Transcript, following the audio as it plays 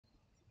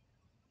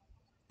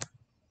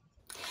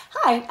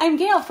Hi, I'm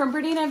Gayle from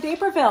BERNINA of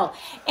Naperville,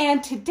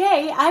 and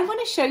today I want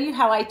to show you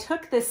how I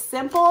took this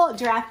simple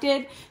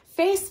drafted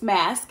face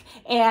mask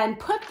and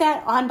put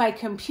that on my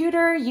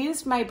computer,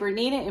 used my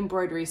BERNINA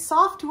Embroidery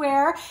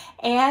Software,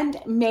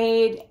 and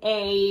made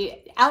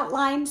a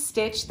outline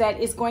stitch that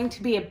is going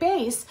to be a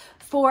base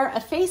for a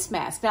face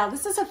mask. Now,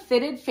 this is a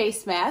fitted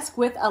face mask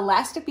with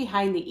elastic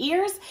behind the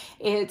ears.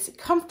 It's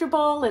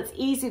comfortable, it's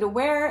easy to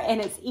wear, and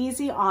it's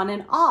easy on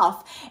and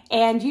off.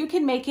 And you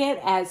can make it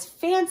as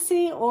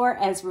fancy or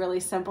as really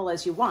simple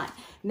as you want.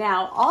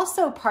 Now,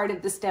 also part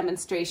of this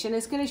demonstration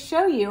is going to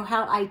show you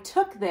how I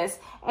took this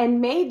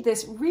and made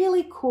this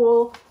really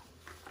cool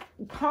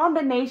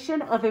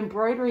combination of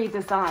embroidery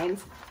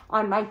designs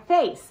on my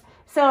face.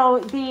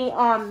 So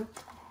the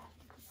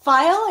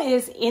file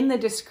is in the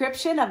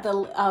description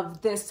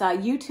of this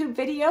YouTube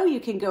video. You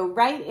can go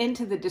right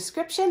into the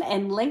description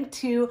and link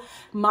to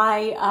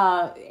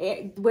my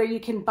where you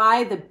can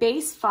buy the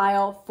base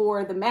file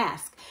for the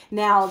mask.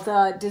 Now,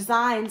 the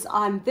designs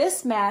on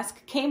this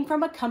mask came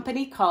from a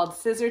company called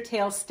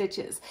Scissortail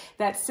Stitches.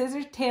 That's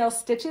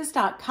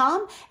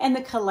scissortailstitches.com, and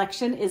the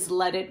collection is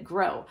Let It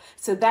Grow.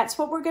 So that's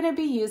what we're going to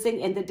be using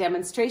in the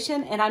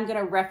demonstration, and I'm going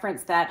to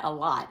reference that a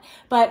lot.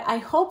 But I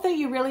hope that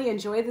you really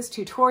enjoy this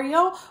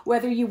tutorial,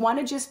 whether you want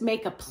to just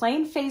make a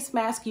plain face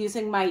mask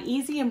using my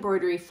easy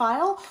embroidery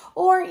file,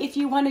 or if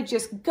you want to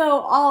just go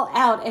all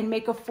out and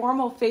make a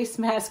formal face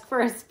mask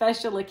for a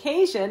special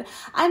occasion,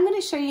 I'm going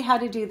to show you how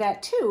to do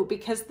that too,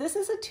 because this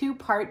is a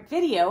two-part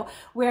video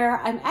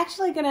where I'm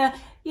actually going to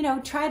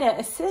try to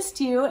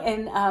assist you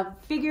in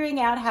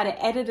figuring out how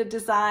to edit a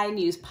design,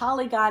 use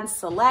polygon,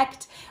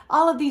 select,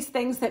 all of these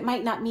things that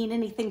might not mean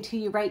anything to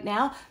you right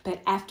now,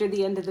 but after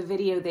the end of the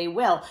video they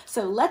will.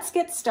 So let's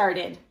get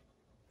started.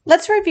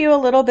 Let's review a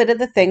little bit of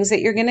the things that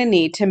you're going to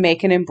need to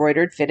make an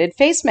embroidered fitted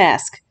face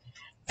mask.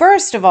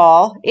 First of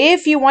all,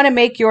 if you want to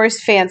make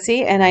yours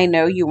fancy, and I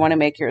know you want to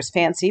make yours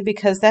fancy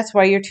because that's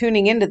why you're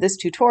tuning into this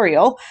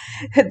tutorial,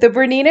 the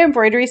BERNINA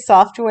Embroidery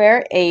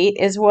Software 8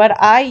 is what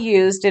I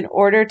used in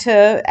order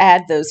to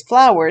add those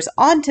flowers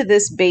onto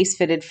this base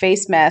fitted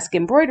face mask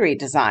embroidery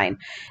design.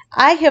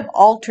 I have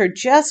altered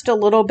just a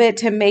little bit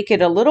to make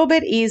it a little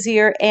bit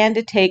easier and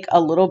to take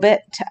a little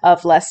bit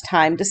of less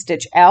time to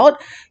stitch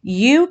out.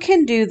 You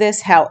can do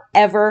this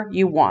however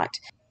you want.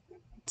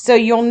 So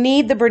you'll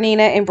need the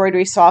BERNINA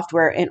Embroidery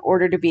Software in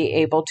order to be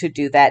able to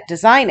do that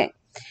designing.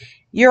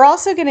 You're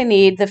also going to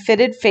need the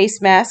fitted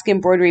face mask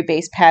embroidery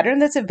base pattern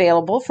that's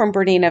available from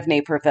BERNINA of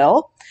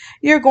Naperville.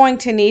 You're going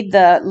to need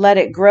the Let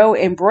It Grow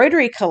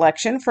embroidery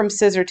collection from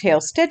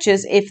Scissortail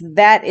Stitches if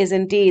that is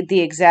indeed the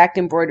exact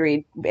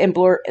embroidered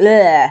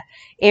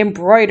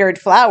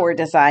flower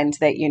designs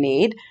that you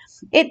need.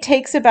 It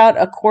takes about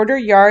 1/4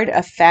 yard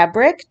of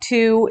fabric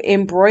to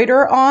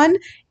embroider on,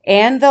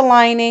 and the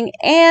lining,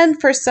 and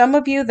for some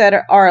of you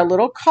that are a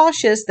little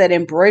cautious that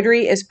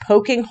embroidery is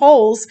poking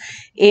holes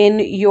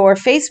in your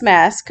face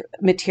mask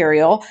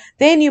material,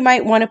 then you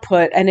might want to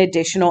put an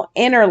additional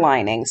inner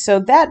lining. So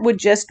that would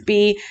just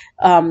be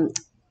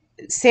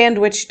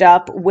sandwiched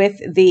up with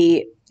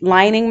the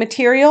lining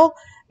material,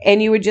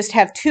 and you would just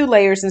have 2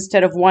 layers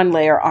instead of 1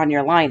 layer on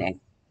your lining.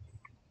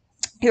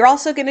 You're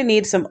also going to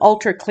need some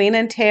Ultra Clean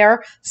and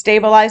Tear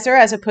stabilizer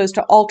as opposed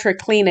to Ultra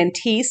Clean and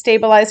Tee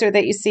stabilizer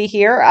that you see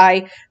here.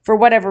 I, for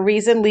whatever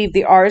reason, leave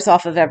the R's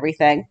off of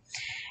everything.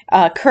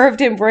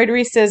 Curved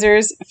embroidery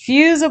scissors,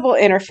 fusible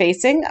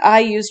interfacing. I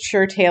used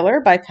Sure Tailor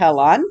by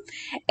Pellon.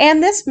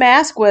 And this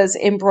mask was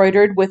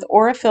embroidered with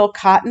Aurifil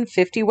cotton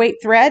 50 weight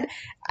thread.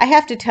 I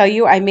have to tell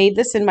you, I made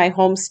this in my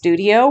home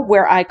studio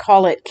where I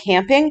call it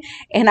camping,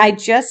 and I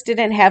just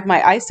didn't have my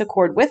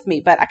isocord with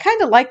me, but I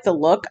kind of like the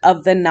look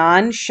of the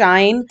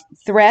non-shine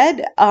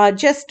thread.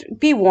 Just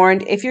be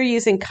warned, if you're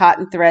using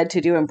cotton thread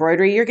to do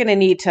embroidery, you're going to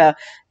need to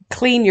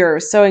clean your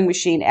sewing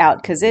machine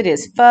out because it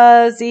is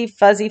fuzzy,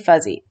 fuzzy,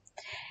 fuzzy.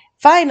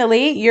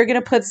 Finally, you're going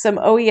to put some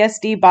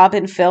OESD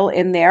bobbin fill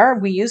in there.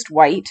 We used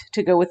white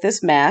to go with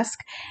this mask,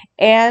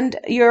 and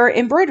your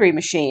embroidery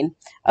machine.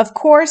 Of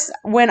course,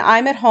 when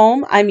I'm at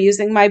home, I'm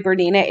using my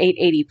BERNINA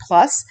 880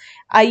 Plus.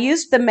 I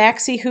used the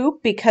maxi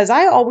hoop because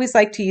I always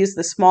like to use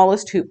the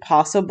smallest hoop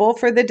possible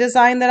for the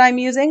design that I'm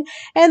using,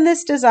 and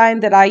this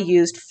design that I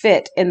used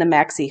fit in the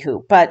maxi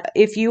hoop. But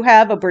if you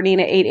have a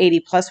BERNINA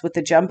 880 Plus with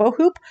the jumbo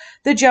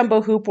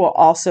hoop will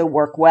also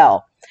work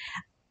well.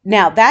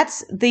 Now,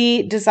 that's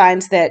the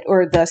designs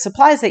or the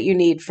supplies that you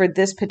need for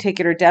this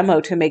particular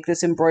demo to make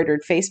this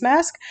embroidered face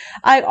mask.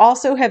 I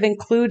also have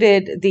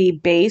included the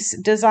base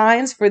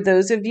designs for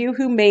those of you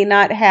who may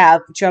not have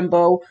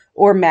jumbo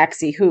or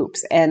maxi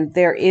hoops. And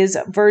there is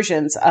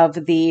versions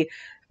of the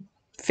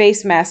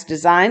face mask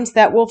designs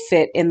that will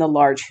fit in the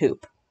large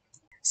hoop.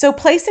 So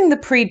placing the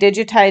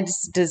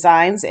pre-digitized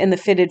designs in the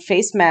fitted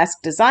face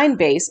mask design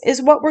base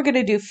is what we're going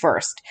to do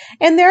first.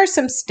 And there are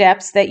some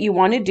steps that you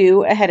want to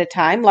do ahead of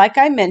time. Like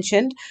I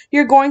mentioned,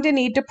 you're going to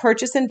need to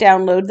purchase and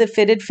download the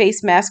fitted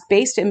face mask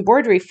based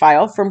embroidery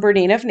file from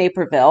BERNINA of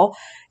Naperville.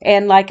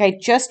 And like I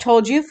just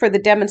told you, for the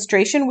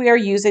demonstration, we are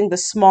using the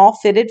small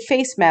fitted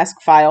face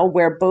mask file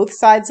where both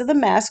sides of the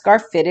mask are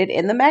fitted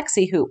in the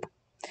maxi hoop.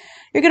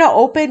 You're going to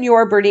open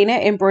your BERNINA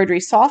Embroidery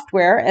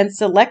Software and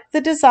select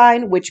the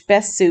design which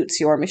best suits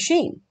your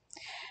machine.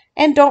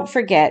 And don't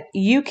forget,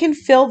 you can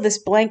fill this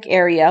blank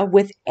area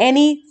with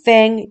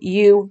anything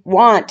you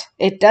want.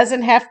 It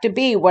doesn't have to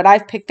be what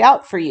I've picked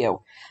out for you,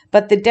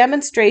 but the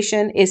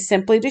demonstration is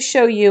simply to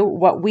show you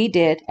what we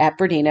did at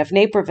BERNINA of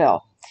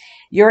Naperville.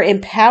 You're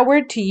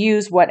empowered to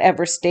use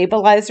whatever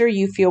stabilizer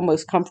you feel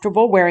most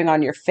comfortable wearing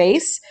on your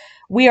face.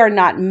 We are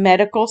not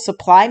medical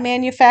supply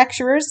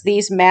manufacturers.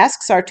 These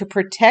masks are to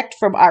protect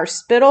from our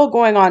spittle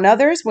going on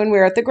others when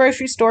we're at the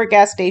grocery store,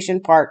 gas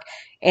station, park,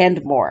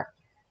 and more.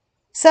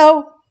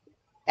 So,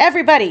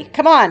 everybody,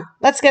 come on,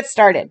 let's get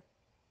started.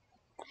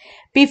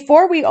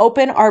 Before we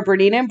open our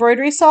BERNINA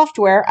Embroidery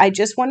Software, I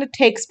just want to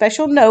take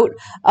special note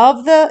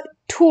of the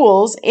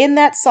tools in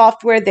that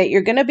software that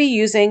you're going to be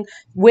using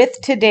with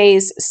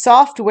today's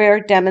software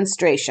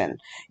demonstration.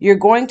 You're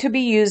going to be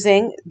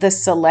using the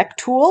Select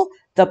tool,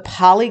 the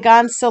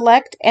Polygon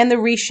Select, and the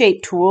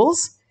Reshape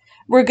tools.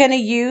 We're going to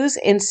use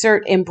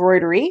Insert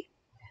Embroidery.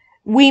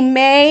 We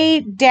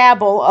may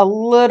dabble a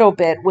little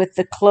bit with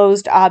the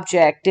Closed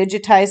Object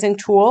Digitizing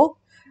tool.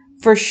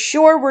 For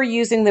sure, we're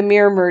using the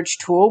Mirror Merge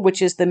tool,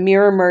 which is the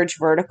Mirror Merge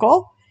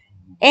Vertical.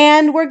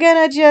 And we're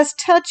going to just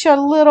touch a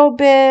little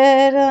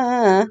bit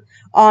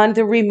on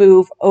the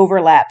Remove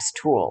Overlaps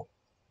tool.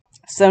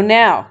 So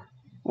now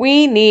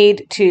we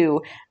need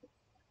to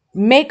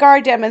make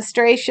our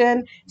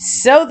demonstration,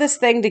 sew this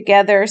thing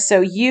together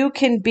so you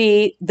can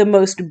be the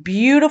most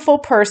beautiful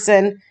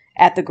person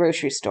at the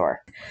grocery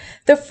store.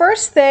 The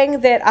first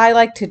thing that I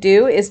like to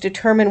do is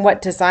determine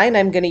what design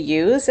I'm going to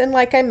use. And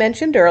like I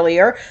mentioned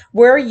earlier,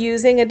 we're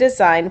using a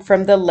design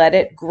from the Let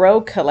It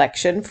Grow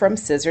collection from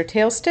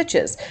Scissortail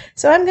Stitches.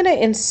 So I'm going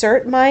to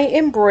insert my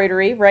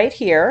embroidery right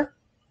here.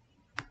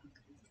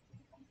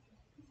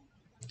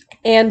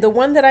 And the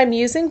one that I'm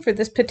using for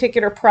this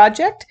particular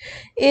project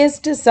is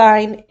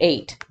design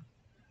 8.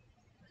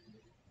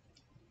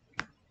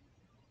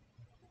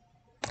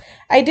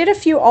 I did a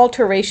few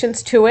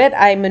alterations to it.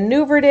 I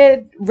maneuvered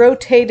it,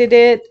 rotated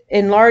it,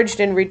 enlarged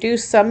and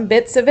reduced some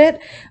bits of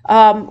it.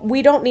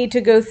 We don't need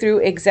to go through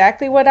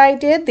exactly what I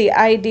did. The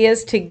idea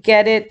is to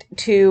get it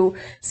to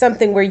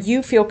something where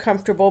you feel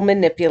comfortable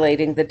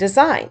manipulating the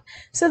design.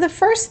 So the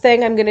first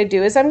thing I'm going to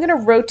do is I'm going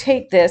to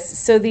rotate this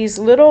so these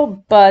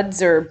little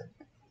buds or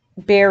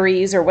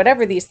berries or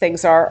whatever these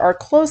things are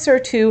closer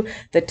to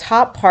the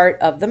top part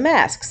of the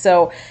mask.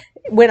 So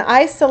when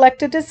I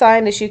select a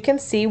design, as you can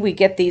see, we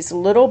get these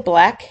little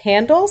black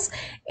handles,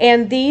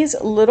 and these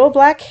little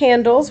black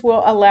handles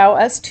will allow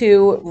us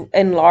to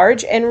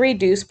enlarge and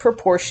reduce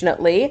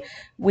proportionately.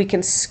 We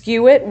can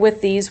skew it with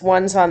these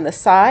ones on the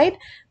side,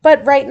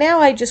 but right now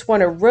I just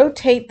want to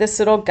rotate this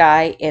little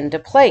guy into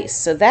place.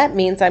 So that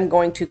means I'm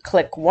going to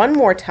click one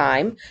more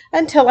time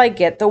until I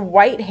get the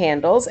white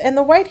handles, and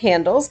the white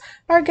handles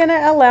are going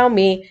to allow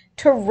me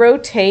to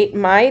rotate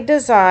my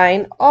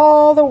design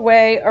all the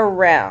way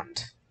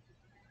around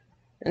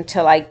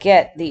until I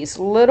get these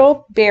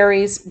little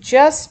berries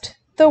just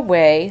the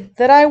way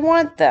that I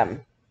want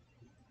them.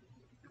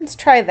 Let's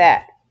try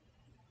that.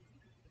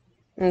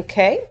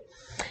 Okay,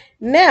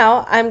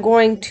 now I'm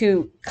going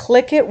to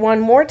click it one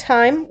more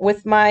time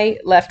with my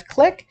left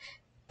click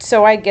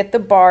so I get the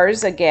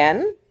bars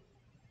again.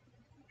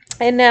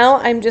 And now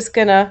I'm just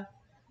going to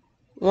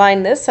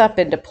line this up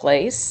into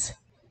place.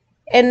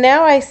 And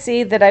now I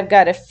see that I've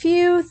got a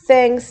few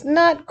things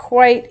not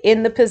quite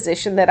in the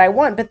position that I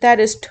want, but that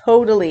is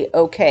totally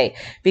okay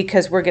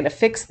because we're going to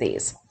fix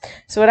these.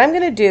 So what I'm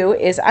going to do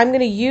is I'm going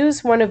to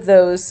use one of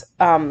those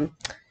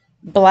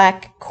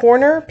black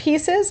corner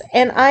pieces,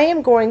 and I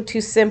am going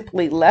to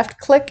simply left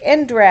click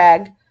and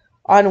drag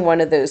on one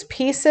of those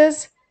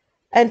pieces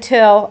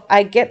until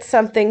I get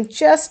something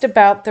just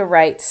about the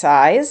right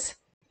size.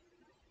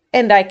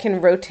 And I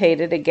can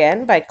rotate it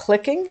again by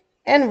clicking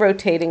and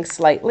rotating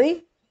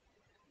slightly.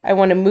 I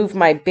want to move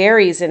my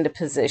berries into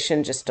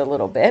position just a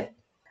little bit.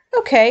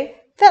 Okay,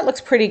 that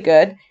looks pretty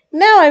good.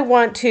 Now I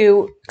want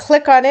to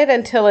click on it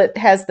until it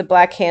has the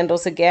black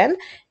handles again.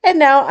 And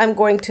now I'm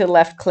going to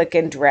left click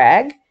and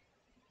drag.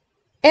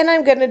 And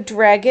I'm going to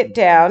drag it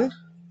down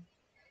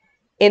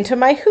into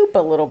my hoop a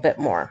little bit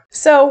more.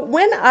 So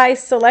when I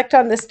select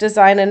on this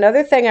design,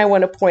 another thing I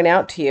want to point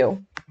out to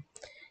you,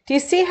 do you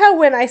see how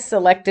when I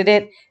selected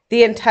it,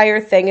 the entire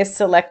thing is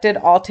selected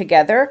all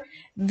together?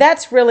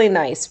 That's really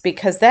nice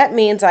because that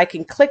means I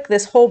can click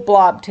this whole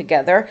blob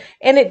together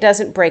and it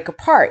doesn't break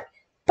apart.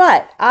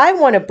 But I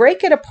want to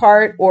break it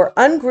apart or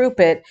ungroup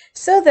it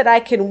so that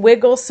I can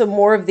wiggle some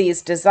more of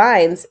these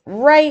designs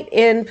right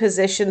in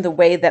position the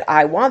way that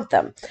I want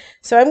them.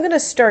 So I'm going to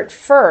start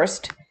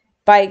first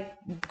by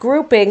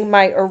grouping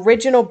my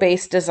original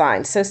base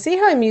design. So see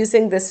how I'm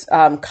using this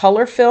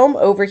color film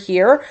over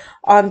here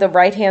on the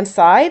right hand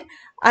side?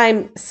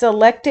 I'm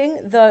selecting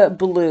the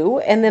blue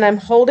and then I'm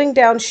holding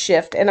down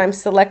shift and I'm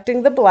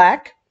selecting the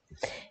black.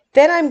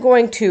 Then I'm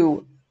going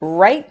to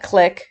right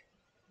click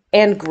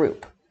and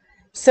group.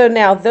 So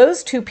now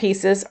those two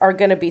pieces are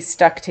going to be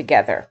stuck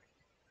together.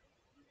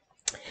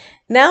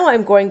 Now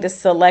I'm going to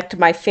select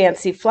my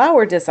fancy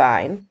flower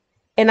design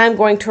and I'm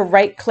going to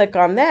right click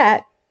on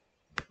that,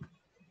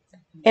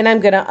 and I'm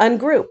going to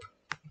ungroup.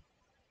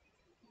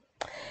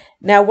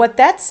 Now what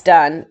that's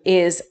done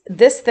is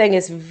this thing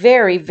is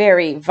very,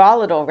 very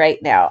volatile right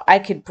now. I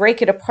could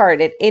break it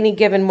apart at any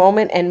given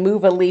moment and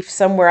move a leaf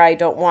somewhere I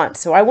don't want.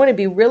 So I want to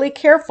be really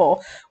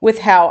careful with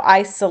how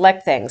I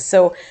select things.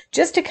 So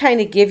just to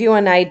kind of give you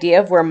an idea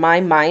of where my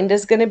mind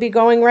is going to be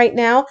going right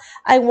now,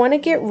 I want to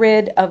get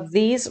rid of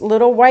these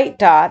little white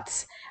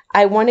dots.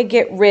 I want to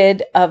get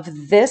rid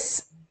of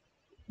this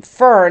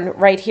fern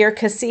right here,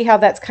 because see how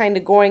that's kind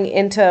of going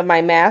into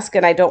my mask,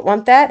 and I don't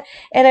want that.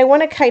 And I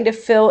want to kind of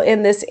fill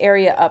in this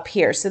area up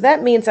here. So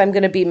that means I'm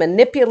going to be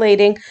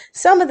manipulating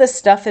some of the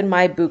stuff in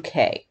my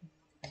bouquet.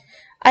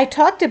 I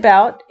talked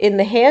about in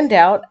the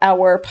handout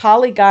our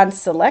polygon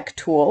select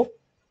tool.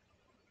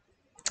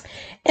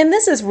 And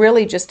this is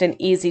really just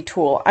an easy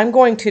tool. I'm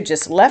going to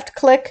just left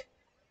click.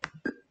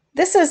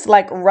 This is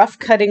like rough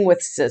cutting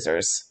with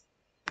scissors.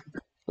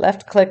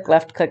 Left click,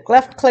 left click,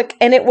 left click,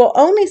 and it will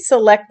only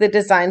select the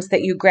designs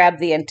that you grab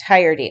the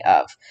entirety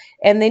of.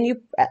 And then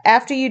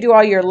after you do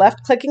all your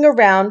left clicking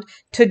around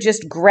to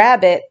just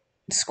grab it,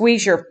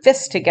 squeeze your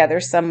fists together,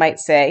 some might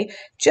say,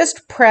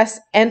 just press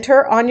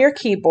enter on your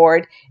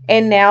keyboard,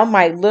 and now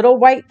my little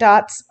white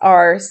dots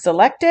are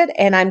selected,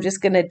 and I'm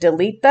just going to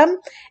delete them,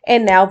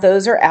 and now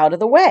those are out of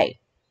the way.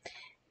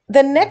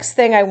 The next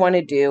thing I want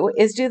to do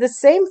is do the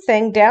same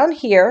thing down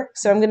here.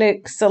 So I'm going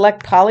to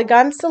select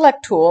Polygon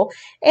Select Tool,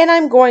 and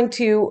I'm going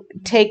to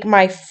take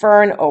my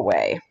fern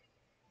away.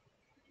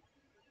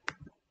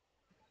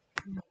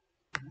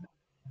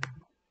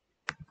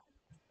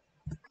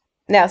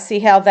 Now see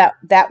how that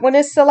one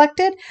is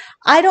selected?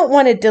 I don't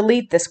want to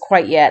delete this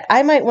quite yet.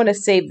 I might want to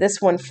save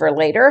this one for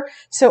later.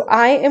 So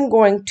I am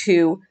going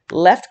to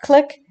left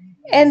click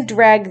and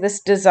drag this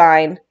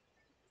design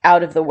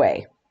out of the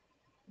way,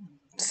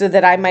 so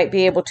that I might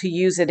be able to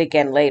use it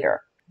again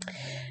later.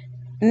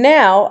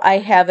 Now I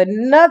have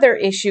another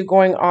issue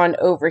going on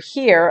over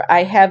here.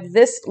 I have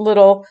this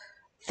little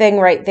thing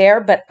right there,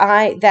 but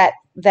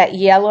that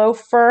yellow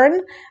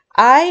fern,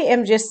 I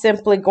am just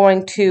simply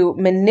going to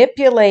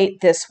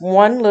manipulate this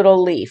one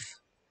little leaf.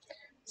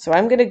 So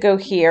I'm going to go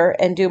here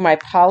and do my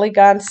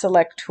Polygon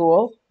Select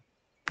Tool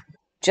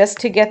just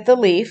to get the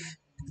leaf,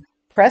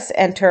 press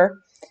enter.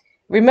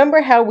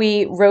 Remember how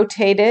we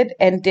rotated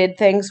and did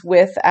things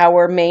with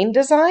our main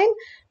design?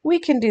 We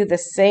can do the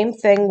same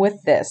thing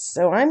with this.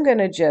 So I'm going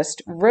to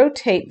just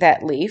rotate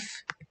that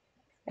leaf.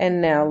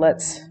 And now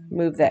let's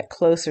move that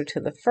closer to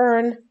the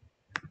fern.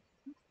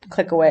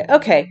 Click away.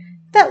 Okay,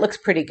 that looks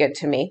pretty good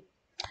to me.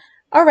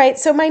 All right,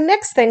 so my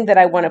next thing that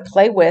I want to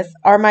play with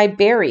are my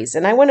berries.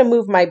 And I want to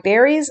move my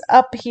berries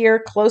up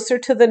here closer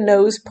to the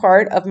nose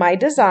part of my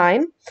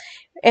design.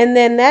 And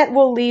then that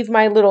will leave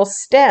my little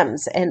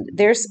stems, and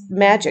there's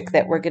magic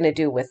that we're going to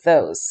do with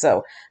those.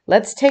 So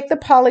let's take the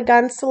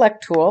Polygon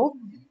Select Tool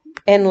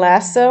and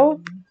lasso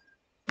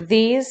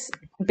these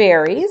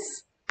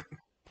berries.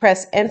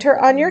 Press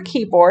enter on your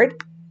keyboard,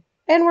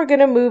 and we're going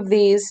to move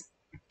these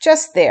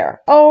just there.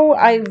 Oh,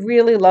 I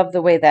really love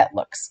the way that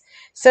looks.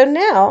 So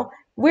now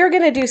we're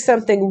going to do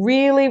something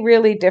really,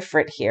 really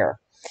different here.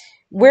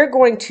 We're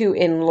going to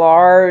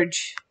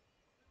enlarge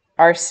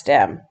our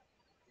stem.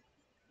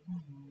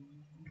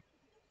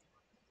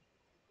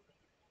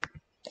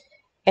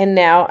 And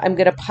now I'm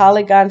going to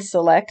polygon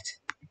select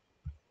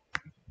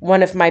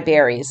one of my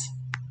berries.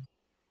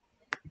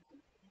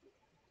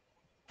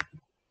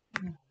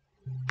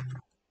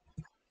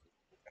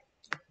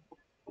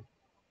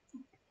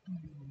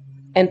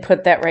 And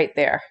put that right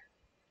there.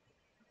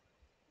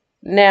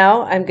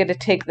 Now I'm going to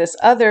take this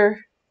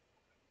other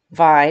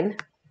vine,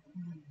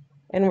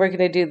 and we're going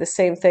to do the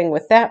same thing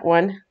with that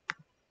one.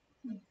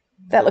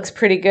 That looks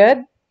pretty good.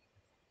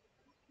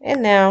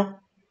 And now,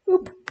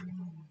 I'm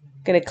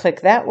going to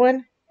click that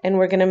one, and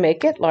we're going to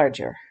make it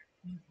larger.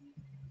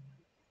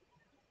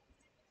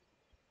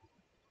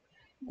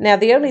 Now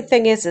the only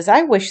thing is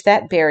I wish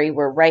that berry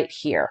were right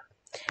here.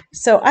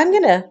 So I'm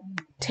going to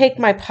take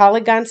my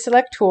Polygon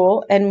Select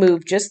Tool and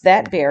move just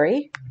that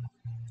berry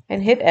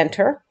and hit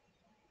enter.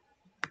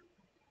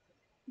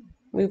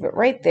 Move it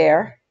right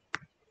there.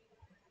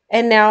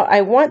 And now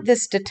I want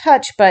this to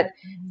touch, but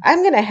I'm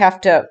going to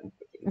have to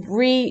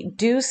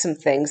redo some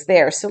things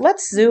there. So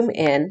let's zoom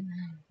in,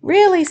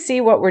 really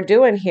see what we're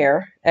doing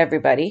here,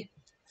 everybody.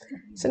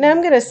 So now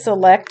I'm going to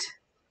select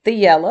the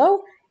yellow,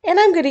 and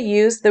I'm going to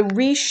use the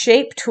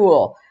Reshape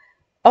tool.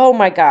 Oh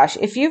my gosh,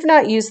 if you've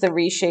not used the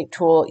Reshape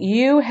tool,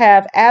 you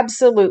have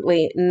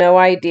absolutely no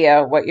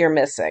idea what you're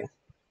missing.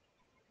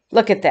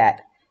 Look at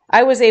that.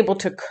 I was able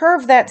to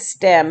curve that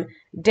stem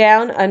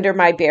down under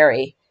my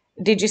berry.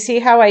 Did you see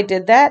how I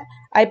did that?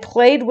 I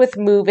played with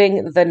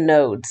moving the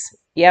nodes.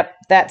 Yep,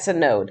 that's a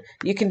node.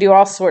 You can do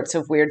all sorts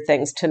of weird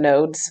things to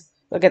nodes.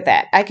 Look at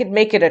that. I could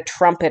make it a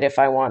trumpet if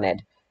I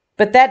wanted.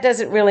 But that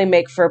doesn't really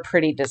make for a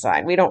pretty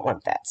design. We don't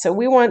want that. So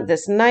we want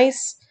this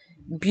nice,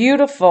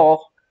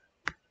 beautiful,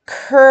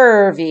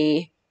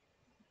 curvy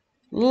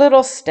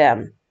little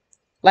stem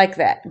like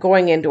that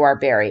going into our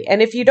berry.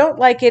 And if you don't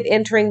like it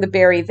entering the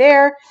berry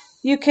there,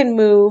 you can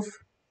move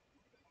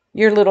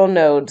your little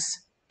nodes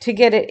to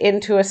get it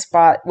into a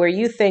spot where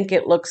you think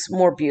it looks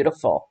more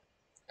beautiful.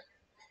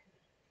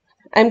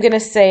 I'm going to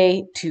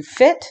say to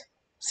fit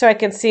so I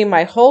can see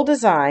my whole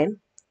design,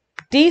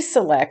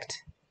 deselect,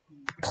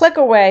 click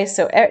away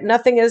so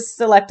nothing is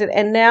selected.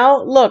 And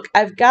now look,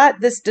 I've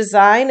got this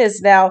design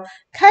is now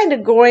kind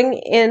of going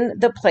in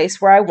the place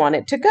where I want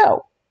it to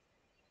go.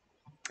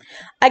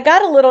 I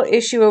got a little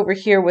issue over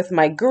here with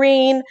my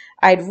green.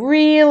 I'd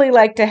really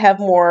like to have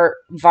more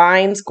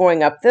vines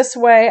going up this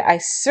way. I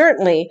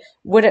certainly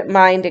wouldn't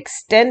mind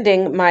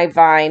extending my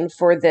vine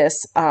for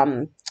this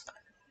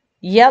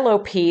yellow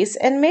piece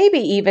and maybe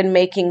even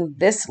making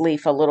this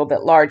leaf a little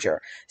bit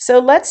larger. So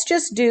let's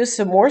just do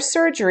some more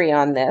surgery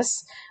on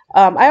this.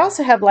 I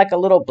also have like a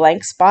little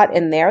blank spot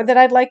in there that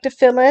I'd like to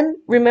fill in.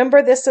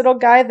 Remember this little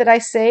guy that I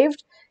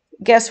saved?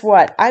 Guess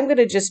what? I'm going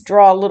to just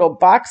draw a little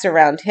box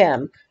around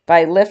him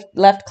by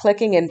left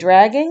clicking and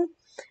dragging.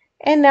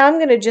 And now I'm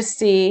going to just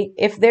see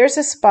if there's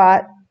a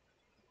spot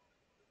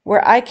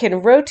where I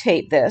can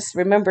rotate this.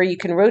 Remember, you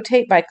can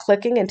rotate by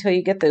clicking until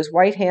you get those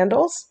white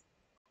handles.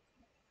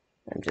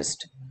 I'm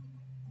just,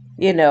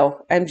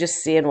 I'm just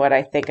seeing what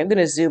I think. I'm going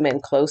to zoom in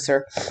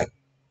closer.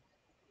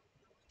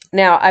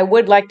 Now, I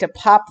would like to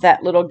pop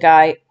that little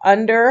guy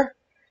under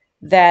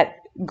that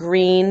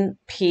green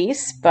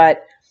piece,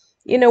 but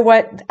you know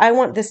what? I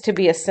want this to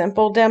be a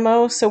simple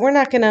demo, so we're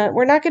not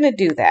gonna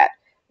do that.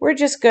 We're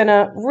just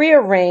gonna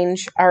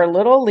rearrange our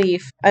little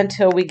leaf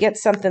until we get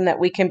something that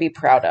we can be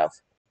proud of.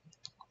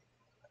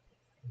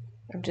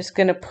 I'm just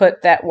gonna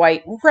put that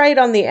white right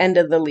on the end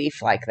of the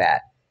leaf like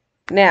that.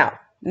 Now,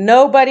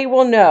 nobody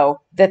will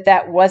know that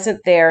that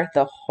wasn't there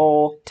the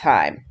whole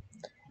time.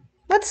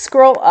 Let's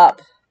scroll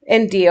up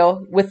and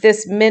deal with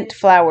this mint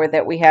flower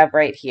that we have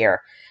right here.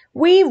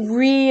 We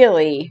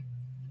really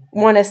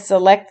want to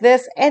select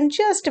this and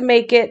just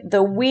make it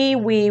the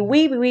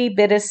wee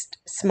bittest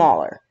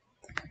smaller.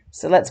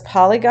 So let's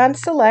polygon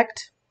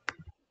select.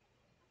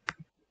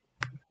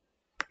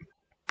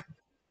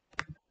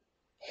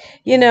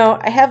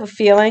 I have a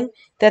feeling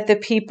that the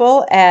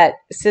people at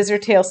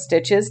Scissortail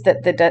Stitches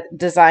that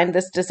designed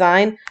this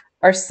design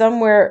are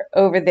somewhere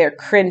over there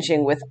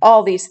cringing with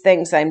all these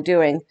things I'm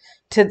doing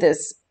to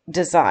this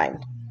design.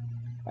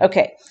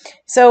 Okay,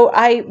 so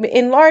I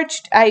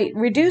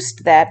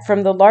reduced that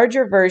from the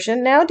larger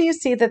version. Now do you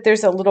see that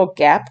there's a little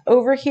gap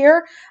over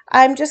here?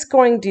 I'm just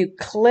going to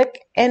click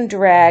and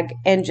drag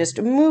and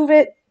just move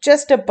it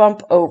just a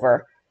bump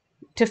over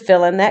to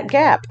fill in that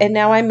gap. And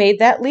now I made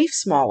that leaf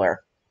smaller.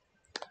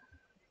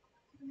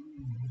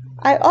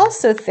 I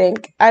also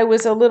think I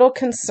was a little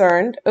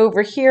concerned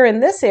over here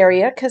in this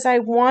area because I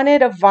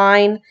wanted a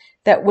vine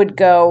that would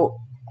go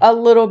a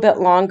little bit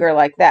longer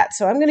like that.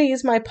 So I'm going to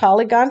use my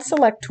polygon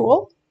select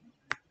tool.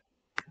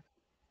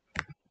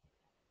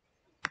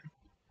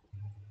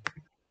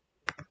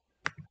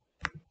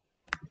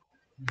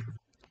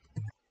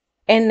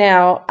 And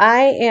now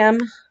I am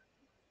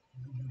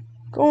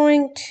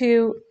going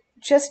to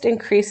just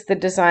increase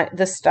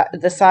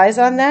the size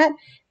on that.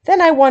 Then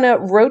I want to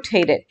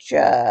rotate it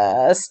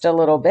just a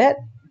little bit.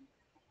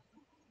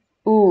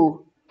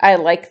 Ooh, I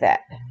like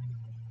that.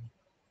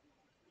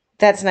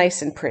 That's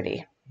nice and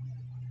pretty.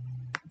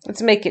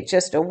 Let's make it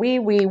just a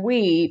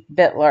wee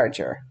bit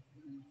larger.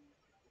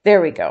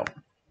 There we go.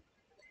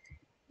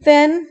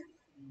 Then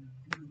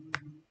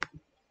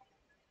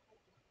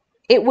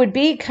it would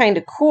be kind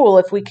of cool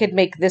if we could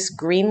make this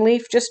green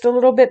leaf just a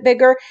little bit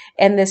bigger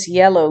and this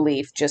yellow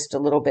leaf just a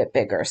little bit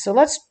bigger. So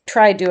let's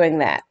try doing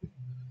that.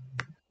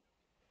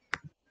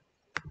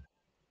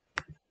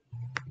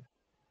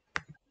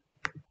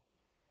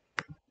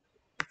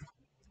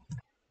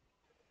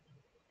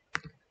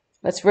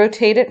 Let's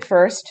rotate it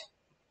first.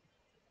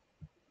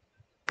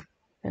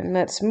 And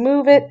let's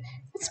move it.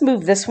 Let's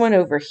move this one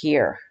over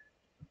here.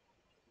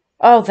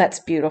 Oh, that's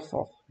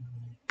beautiful.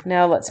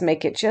 Now let's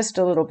make it just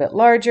a little bit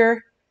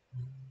larger.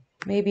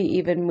 Maybe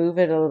even move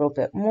it a little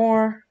bit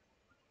more.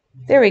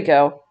 There we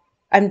go.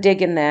 I'm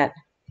digging that.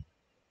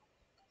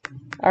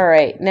 All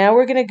right, now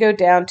we're going to go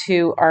down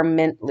to our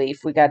mint leaf.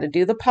 We got to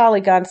do the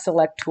polygon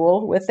select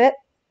tool with it.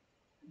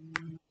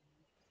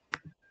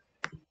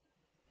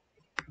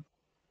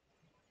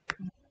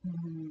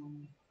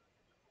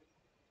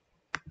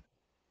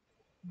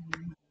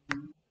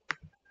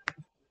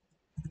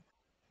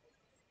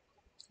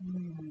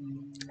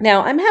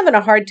 Now, I'm having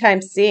a hard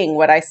time seeing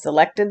what I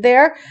selected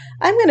there.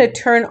 I'm going to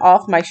turn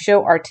off my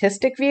Show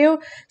Artistic View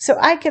so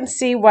I can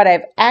see what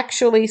I've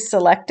actually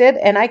selected.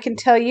 And I can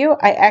tell you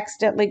I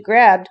accidentally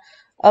grabbed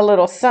a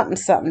little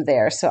something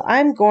there. So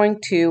I'm going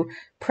to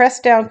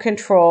press down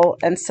Control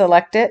and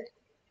select it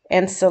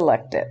and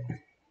select it.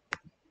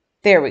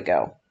 There we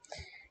go.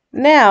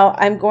 Now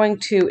I'm going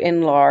to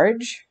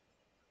enlarge.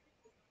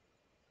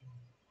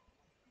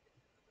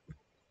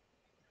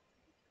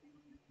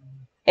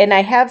 And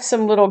I have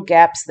some little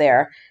gaps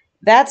there.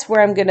 That's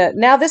where I'm going to,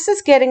 now this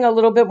is getting a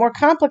little bit more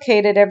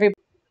complicated,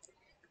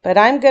 but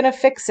I'm going to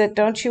fix it.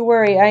 Don't you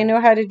worry. I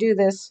know how to do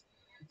this.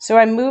 So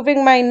I'm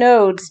moving my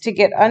nodes to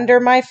get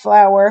under my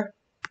flower.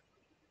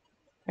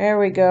 There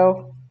we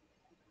go.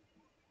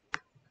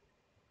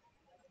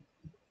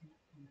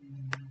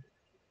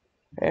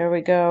 There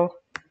we go.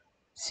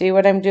 See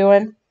what I'm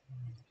doing?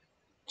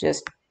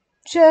 Just,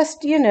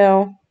 you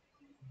know,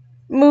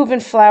 moving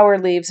flower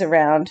leaves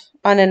around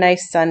on a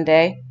nice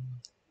Sunday.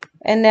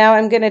 And now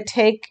I'm going to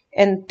take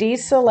and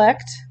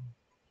deselect.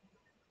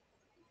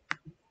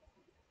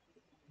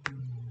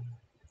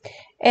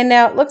 And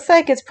now it looks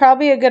like it's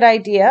probably a good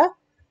idea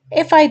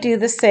if I do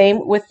the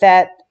same with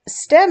that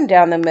stem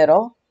down the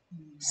middle.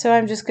 So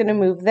I'm just going to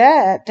move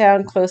that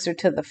down closer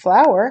to the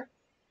flower.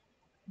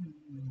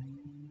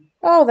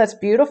 Oh, that's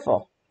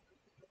beautiful.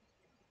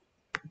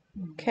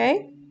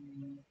 Okay.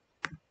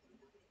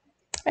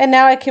 And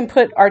now I can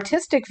put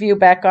artistic view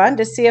back on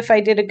to see if I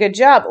did a good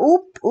job.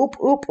 Oop, oop,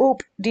 oop,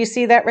 oop. Do you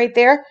see that right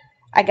there?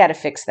 I got to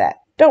fix that.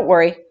 Don't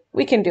worry.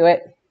 We can do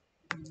it.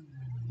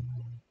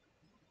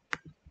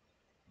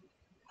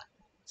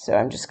 So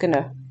I'm just going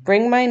to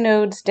bring my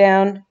nodes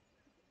down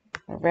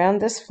around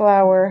this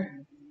flower.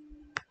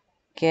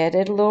 Get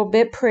it a little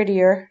bit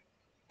prettier.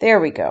 There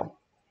we go.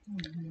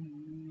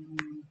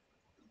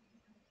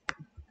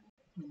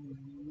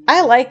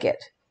 I like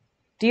it.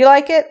 Do you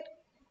like it?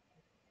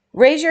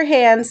 Raise your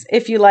hands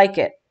if you like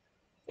it.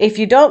 If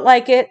you don't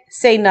like it,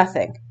 say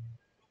nothing.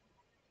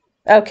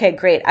 Okay,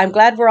 great. I'm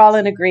glad we're all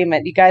in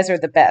agreement. You guys are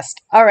the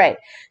best. All right.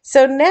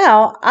 So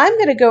now I'm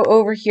going to go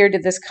over here to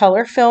this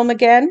color film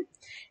again,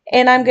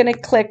 and I'm going to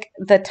click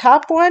the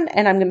top one,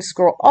 and I'm going to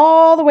scroll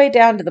all the way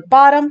down to the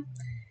bottom,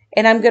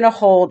 and I'm going to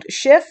hold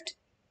Shift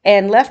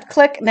and left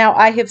click. Now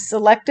I have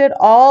selected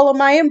all of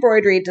my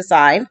embroidery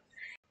design.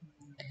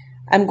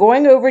 I'm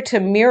going over to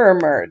Mirror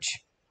Merge.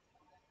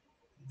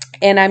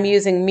 And I'm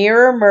using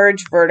Mirror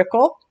Merge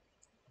Vertical.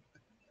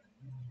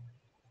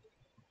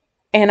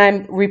 And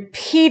I'm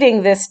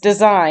repeating this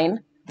design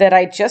that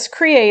I just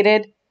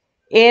created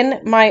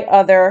in my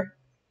other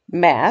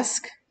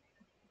mask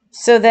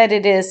so that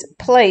it is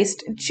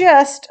placed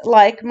just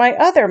like my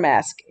other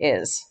mask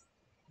is.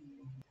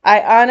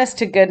 I, honest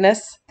to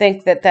goodness,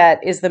 think that that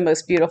is the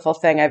most beautiful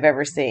thing I've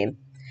ever seen.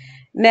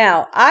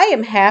 Now, I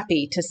am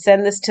happy to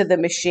send this to the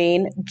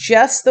machine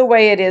just the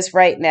way it is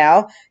right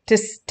now to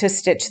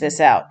stitch this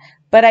out.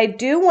 But I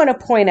do want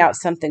to point out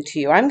something to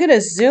you. I'm going to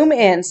zoom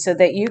in so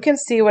that you can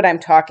see what I'm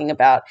talking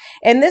about.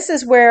 And this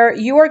is where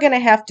you are going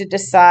to have to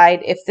decide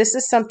if this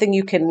is something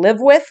you can live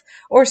with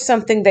or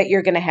something that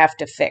you're going to have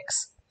to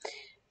fix.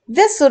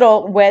 This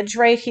little wedge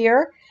right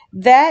here,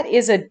 that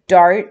is a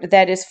dart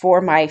that is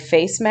for my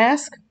face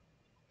mask.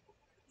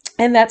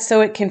 And that's so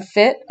it can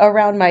fit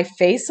around my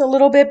face a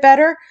little bit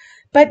better.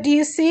 But do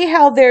you see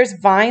how there's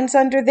vines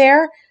under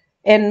there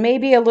and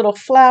maybe a little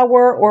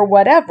flower or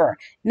whatever?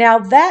 Now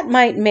that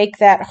might make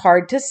that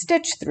hard to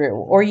stitch through,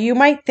 or you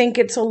might think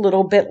it's a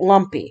little bit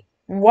lumpy,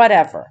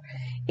 whatever.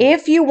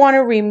 If you want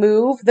to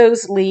remove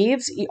those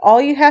leaves,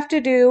 all you have to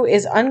do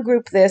is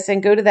ungroup this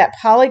and go to that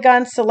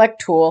polygon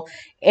select tool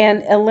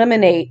and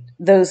eliminate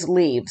those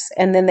leaves,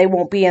 and then they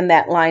won't be in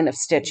that line of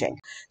stitching.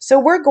 So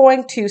we're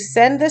going to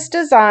send this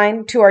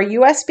design to our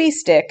USB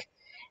stick,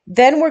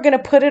 then we're going to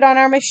put it on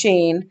our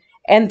machine,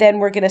 and then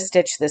we're going to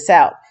stitch this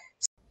out.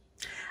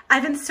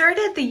 I've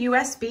inserted the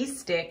USB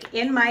stick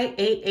in my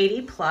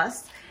 880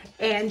 Plus,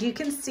 and you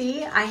can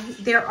see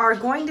there are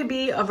going to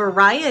be a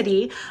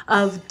variety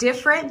of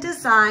different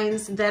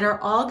designs that are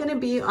all going to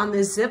be on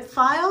the zip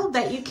file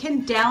that you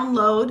can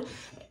download,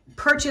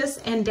 purchase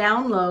and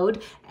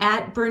download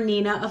at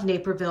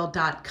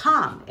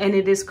BERNINAofNaperville.com, and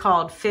it is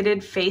called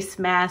Fitted Face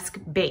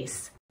Mask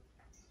Base.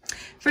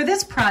 For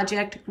this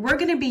project, we're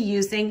going to be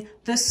using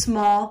the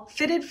small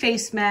fitted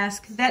face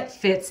mask that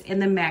fits in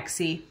the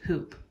maxi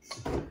hoop.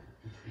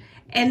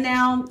 And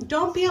now,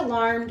 don't be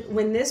alarmed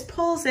when this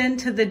pulls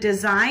into the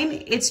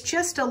design, it's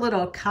just a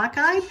little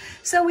cockeyed,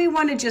 so we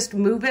want to just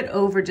move it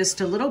over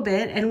just a little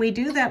bit, and we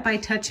do that by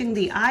touching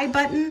the I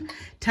button,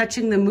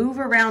 touching the move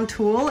around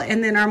tool,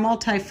 and then our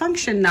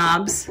multifunction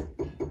knobs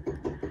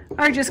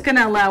are just going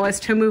to allow us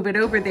to move it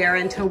over there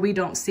until we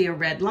don't see a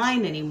red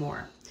line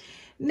anymore.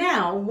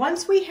 Now,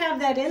 once we have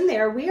that in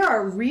there, we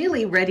are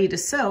really ready to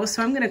sew,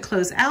 so I'm going to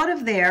close out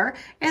of there,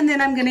 and then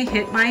I'm going to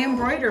hit my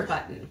embroider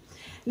button.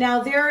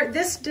 Now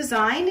this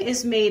design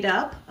is made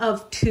up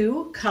of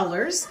 2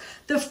 colors.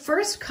 The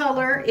first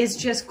color is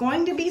just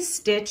going to be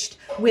stitched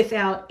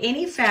without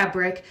any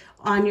fabric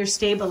on your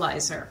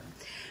stabilizer.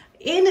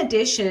 In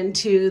addition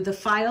to the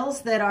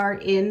files that are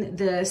in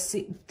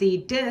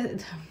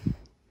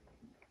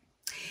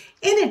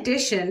in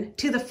addition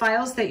to the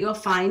files that you'll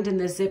find in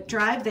the zip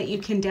drive that you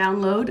can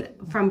download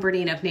from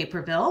Bernina of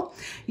Naperville,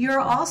 you're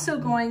also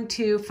going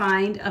to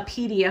find a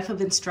PDF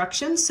of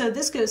instructions. So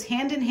this goes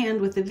hand in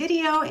hand with the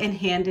video and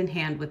hand in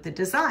hand with the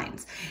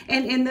designs.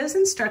 And in those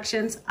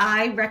instructions,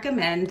 I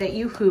recommend that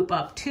you hoop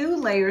up 2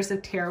 layers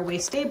of tearaway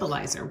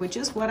stabilizer, which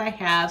is what I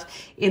have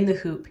in the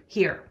hoop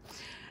here.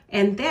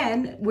 And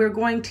then we're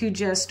going to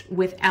just,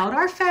 without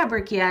our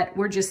fabric yet,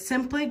 we're just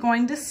simply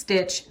going to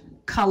stitch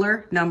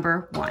color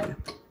number 1.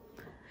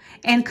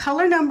 And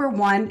color number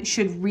 1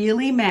 should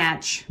really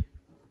match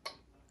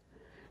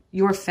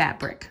your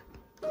fabric.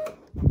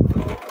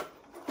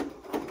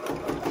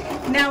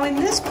 Now in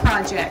this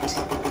project,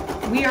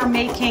 we are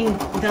making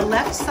the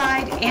left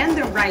side and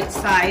the right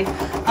side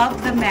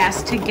of the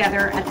mask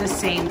together at the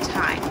same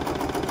time.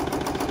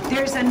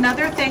 There's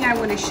another thing I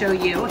want to show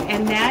you,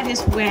 and that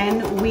is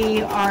when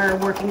we are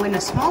working with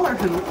a smaller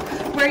hoop,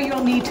 where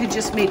you'll need to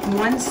just make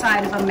one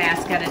side of a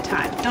mask at a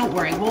time. Don't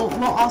worry, we'll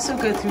also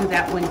go through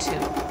that one too.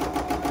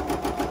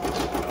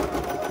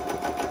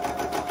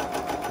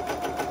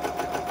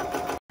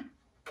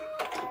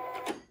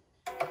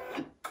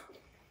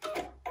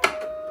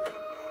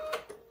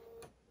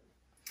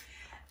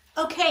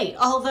 Okay,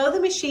 although the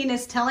machine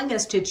is telling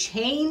us to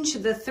change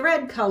the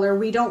thread color,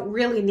 we don't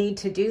really need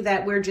to do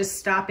that. We're just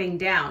stopping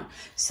down.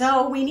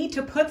 So we need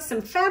to put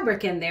some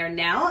fabric in there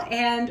now,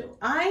 and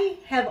I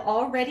have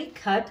already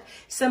cut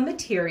some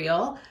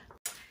material.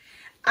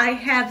 I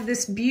have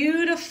this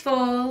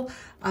beautiful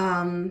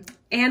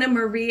Anna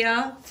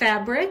Maria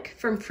fabric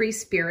from Free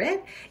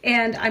Spirit,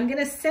 and I'm going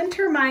to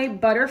center my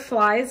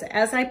butterflies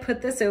as I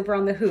put this over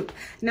on the hoop.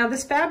 Now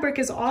this fabric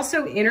is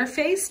also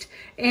interfaced,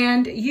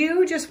 and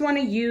you just want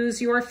to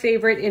use your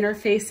favorite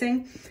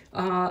interfacing.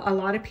 A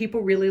lot of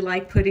people really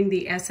like putting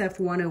the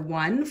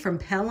SF101 from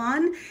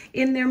Pellon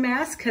in their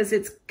mask because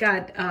it's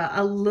got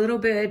a little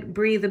bit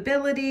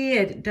breathability.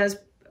 It does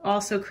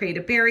also create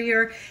a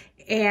barrier,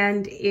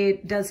 and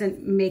it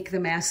doesn't make the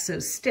mask so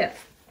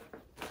stiff.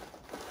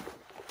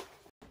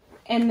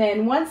 And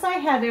then once I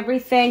have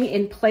everything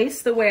in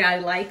place the way I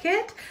like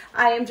it,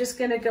 I am just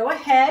going to go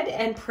ahead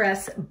and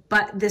press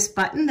this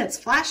button that's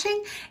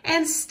flashing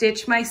and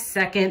stitch my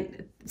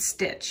second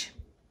stitch.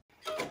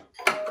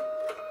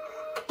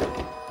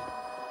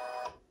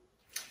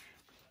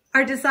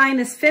 Our design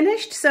is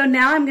finished, so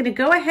now I'm going to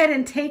go ahead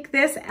and take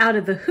this out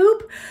of the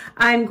hoop.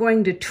 I'm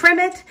going to trim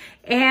it,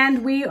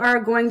 and we are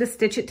going to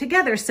stitch it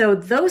together. So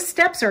those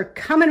steps are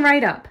coming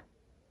right up.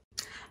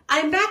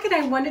 I'm back, and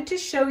I wanted to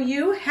show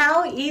you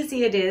how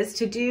easy it is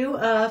to do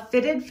a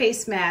fitted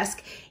face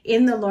mask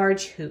in the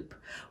large hoop.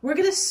 We're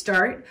going to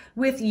start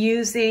with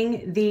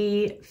using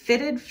the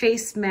fitted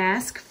face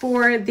mask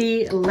for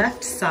the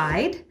left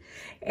side.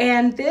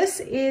 And this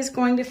is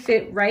going to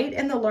fit right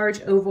in the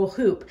large oval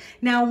hoop.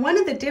 Now, one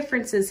of the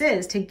differences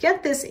is to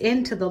get this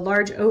into the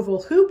large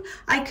oval hoop,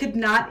 I could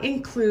not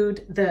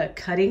include the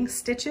cutting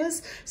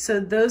stitches, so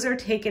those are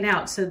taken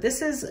out. So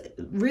this is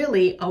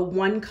really a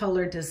one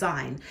color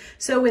design.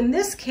 So in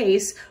this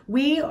case,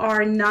 we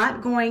are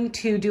not going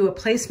to do a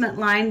placement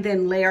line,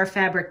 then lay our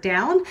fabric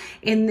down.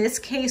 In this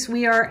case,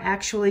 we are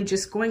actually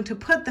just going to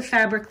put the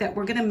fabric that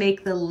we're going to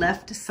make the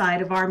left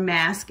side of our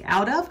mask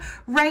out of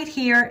right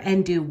here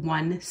and do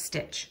one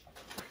stitch.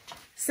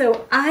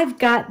 So I've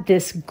got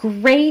this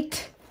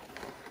great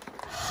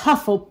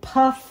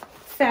Hufflepuff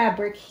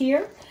fabric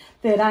here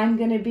that I'm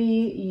going to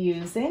be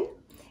using,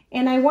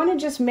 and I want to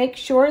just make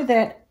sure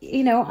that,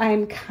 you know,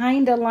 I'm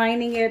kind of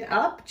lining it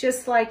up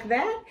just like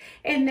that.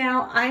 And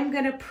now I'm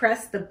going to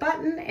press the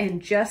button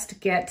and just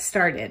get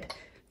started.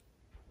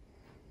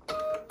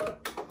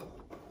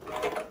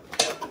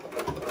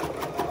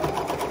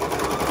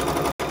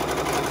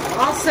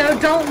 Also,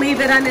 don't leave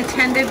it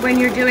unattended when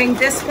you're doing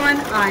this one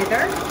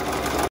either.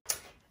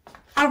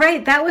 All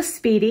right, that was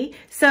speedy.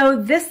 So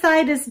this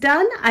side is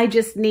done. I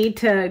just need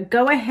to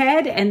go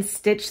ahead and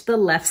stitch the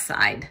left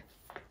side.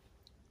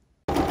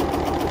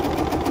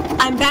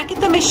 I'm back at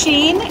the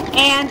machine,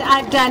 and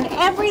I've done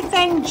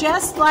everything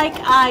just like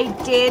I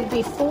did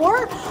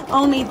before,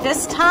 only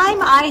this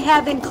time I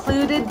have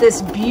included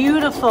this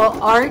beautiful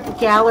art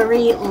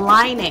gallery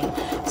lining.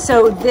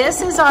 So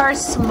this is our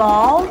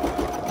small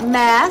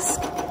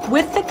mask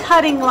with the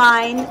cutting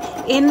line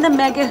in the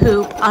mega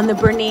hoop on the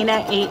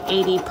BERNINA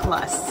 880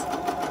 Plus.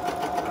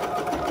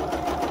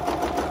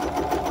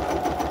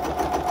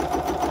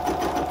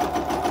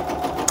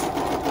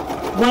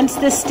 Once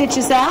this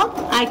stitches out,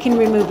 I can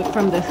remove it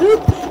from the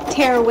hoop,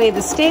 tear away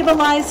the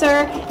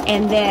stabilizer,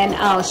 and then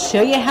I'll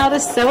show you how to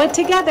sew it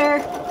together.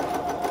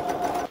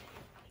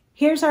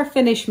 Here's our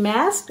finished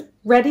mask,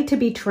 ready to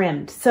be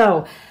trimmed.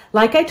 So,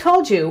 like I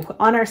told you,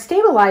 on our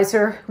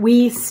stabilizer,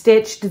 we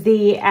stitched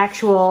the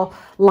actual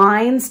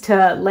lines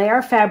to lay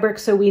our fabric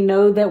so we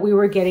know that we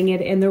were getting it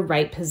in the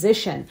right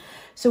position.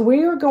 So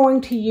we are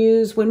going to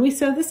use, when we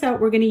sew this out,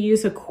 we're going to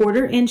use a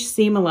 1/4 inch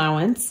seam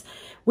allowance,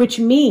 which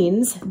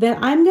means that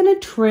I'm going to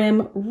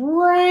trim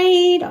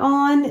right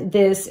on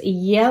this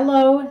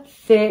yellow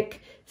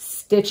thick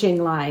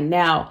stitching line.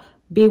 Now,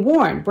 be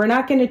warned, we're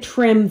not going to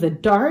trim the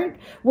dart,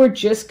 we're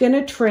just going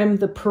to trim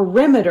the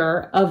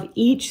perimeter of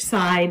each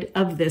side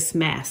of this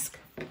mask.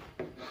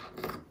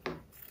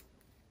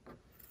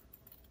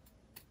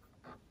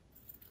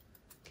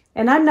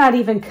 And I'm not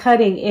even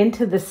cutting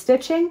into the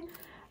stitching,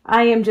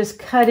 I am just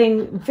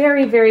cutting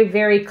very, very,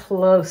 very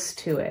close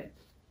to it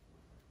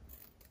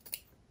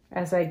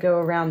as I go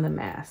around the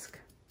mask.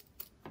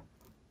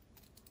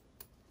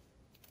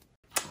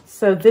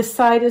 So this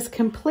side is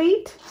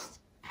complete.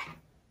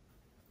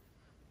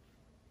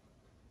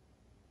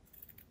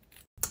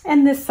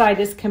 And this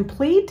side is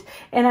complete,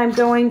 and I'm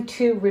going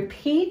to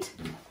repeat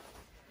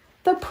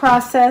the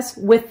process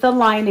with the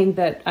lining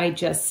that I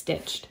just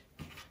stitched.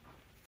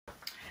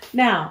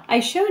 Now, I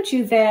showed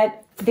you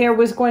that there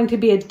was going to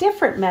be a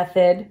different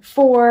method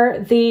for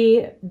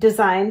the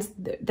designs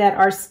that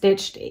are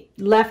stitched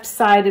left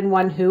side in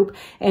one hoop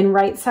and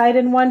right side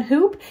in one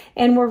hoop.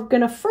 And we're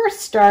going to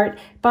first start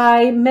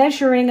by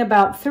measuring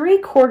about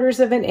 3/4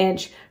 of an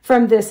inch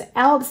from this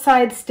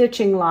outside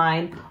stitching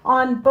line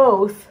on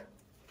both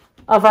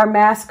of our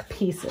mask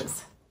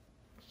pieces.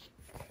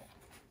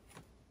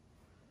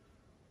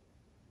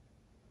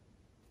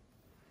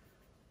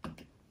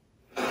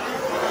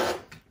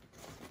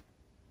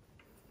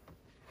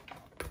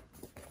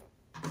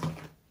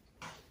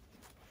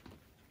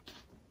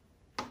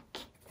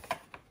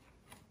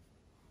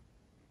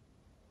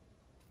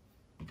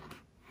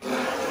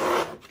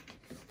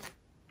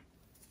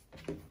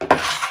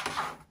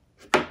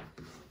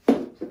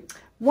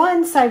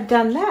 Once I've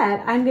done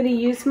that, I'm going to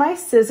use my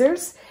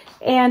scissors,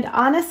 and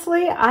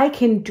honestly, I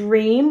can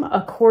dream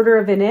 1/4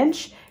 of an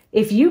inch.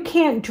 If you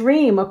can't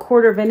dream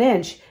 1/4 of an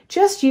inch,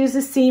 just use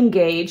a seam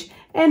gauge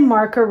and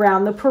mark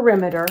around the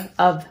perimeter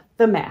of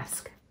the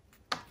mask.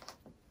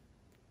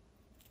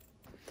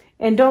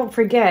 And don't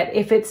forget,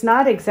 if it's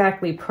not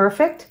exactly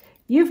perfect,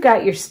 you've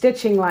got your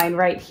stitching line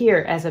right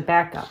here as a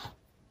backup.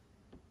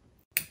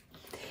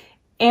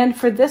 And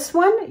for this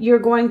one, you're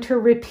going to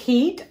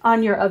repeat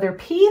on your other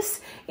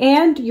piece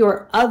and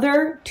your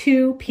other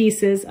 2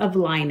 pieces of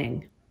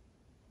lining.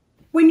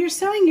 When you're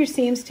sewing your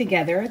seams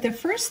together, the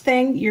first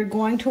thing you're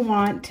going to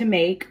want to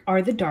make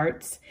are the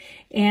darts.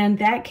 And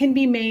that can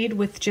be made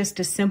with just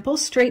a simple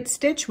straight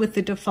stitch with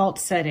the default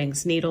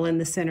settings, needle in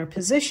the center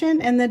position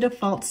and the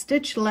default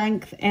stitch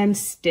length and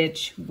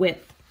stitch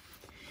width.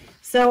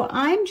 So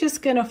I'm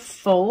just going to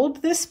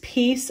fold this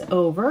piece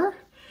over,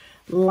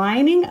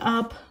 lining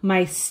up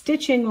my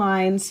stitching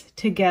lines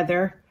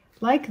together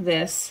like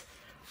this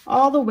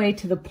all the way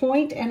to the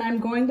point, and I'm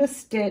going to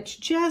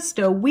stitch just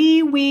a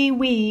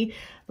wee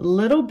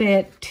little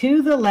bit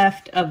to the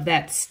left of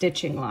that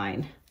stitching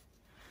line.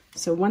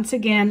 So once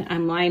again,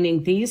 I'm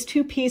lining these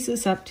 2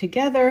 pieces up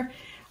together.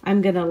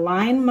 I'm going to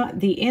line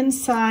the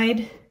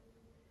inside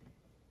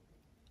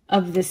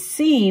of the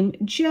seam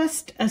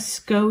just a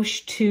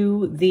skosh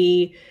to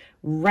the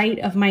right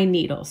of my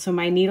needle. So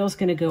my needle is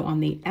going to go on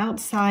the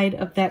outside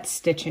of that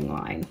stitching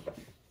line.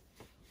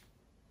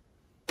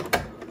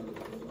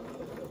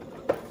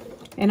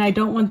 And I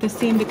don't want the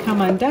seam to come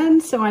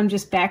undone, so I'm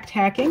just back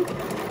tacking.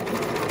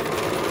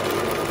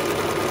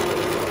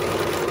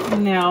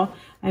 And now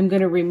I'm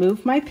going to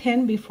remove my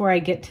pin before I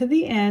get to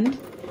the end,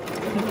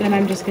 but then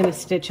I'm just going to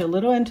stitch a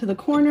little into the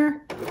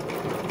corner,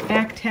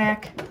 back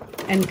tack,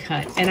 and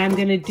cut. And I'm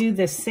going to do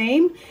the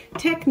same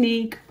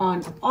technique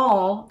on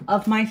all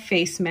of my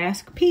face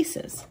mask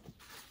pieces.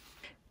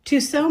 To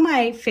sew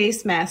my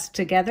face mask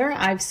together,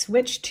 I've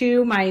switched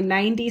to my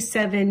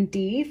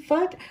 97D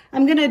foot.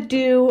 I'm going to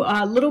do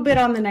a little bit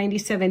on the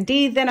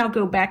 97D, then I'll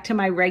go back to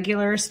my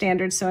regular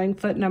standard sewing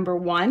foot number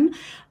 1,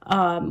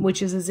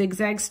 which is a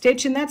zigzag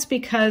stitch, and that's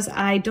because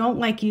I don't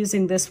like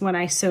using this when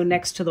I sew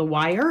next to the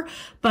wire.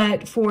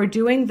 But for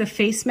doing the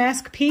face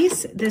mask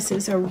piece, this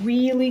is a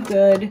really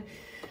good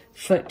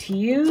foot to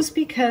use,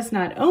 because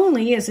not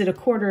only is it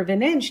 1/4 of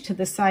an inch to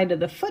the side of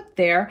the foot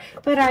there,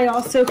 but I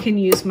also can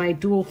use my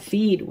dual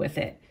feed with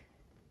it.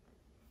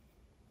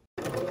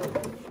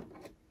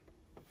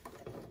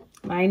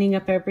 Lining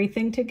up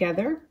everything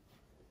together.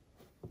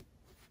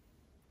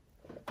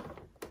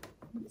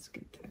 Let's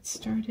get that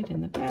started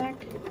in the back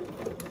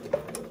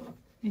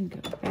and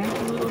go back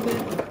a little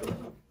bit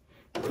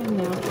and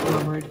now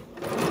forward.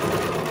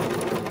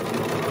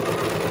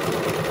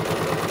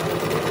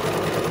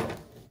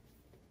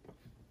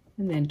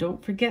 And then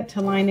don't forget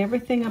to line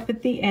everything up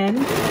at the end.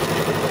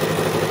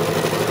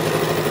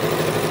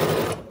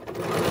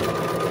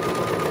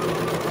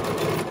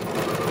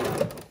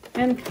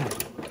 And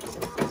cut.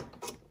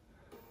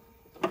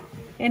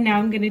 And now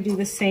I'm going to do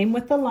the same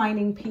with the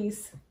lining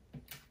piece.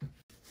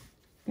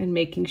 And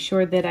making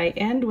sure that I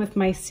end with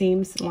my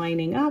seams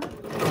lining up.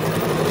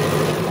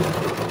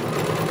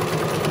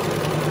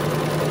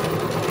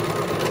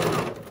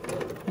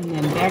 And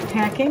then back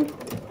tacking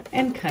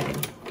and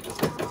cutting.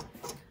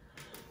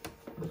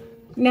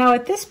 Now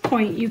at this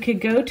point, you could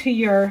go to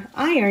your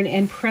iron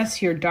and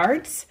press your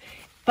darts,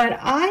 but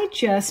I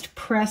just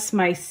press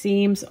my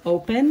seams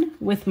open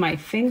with my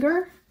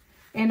finger,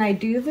 and I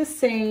do the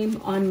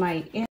same on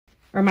my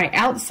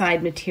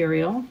outside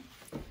material.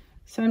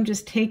 So I'm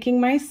just taking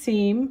my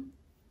seam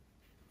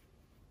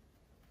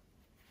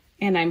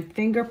and I'm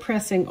finger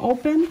pressing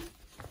open,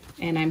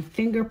 and I'm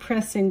finger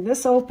pressing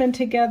this open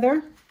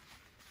together,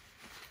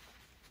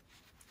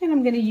 and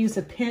I'm going to use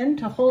a pin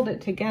to hold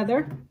it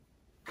together.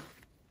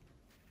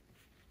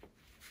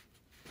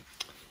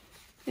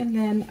 And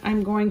then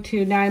I'm going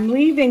to, now I'm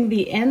leaving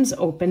the ends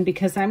open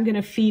because I'm going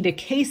to feed a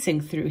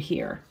casing through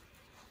here.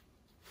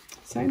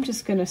 So I'm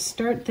just going to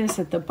start this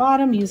at the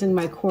bottom using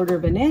my 1/4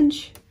 of an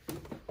inch.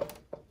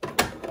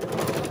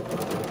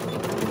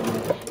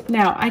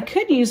 Now I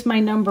could use my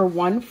number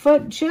 1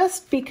 foot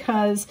just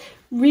because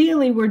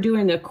really we're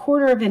doing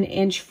 1/4 of an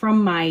inch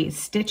from my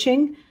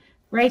stitching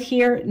right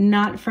here,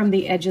 not from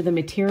the edge of the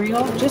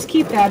material. Just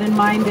keep that in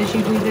mind as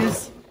you do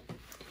this.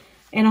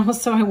 And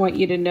also I want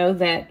you to know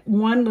that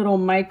one little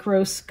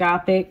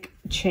microscopic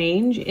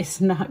change is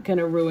not going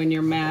to ruin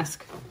your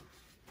mask.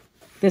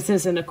 This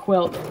isn't a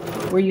quilt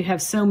where you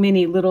have so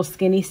many little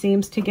skinny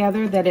seams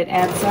together that it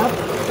adds up.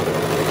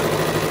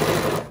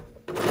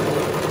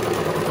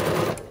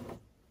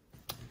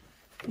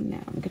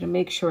 Now I'm going to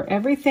make sure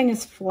everything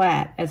is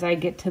flat as I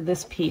get to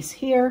this piece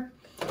here.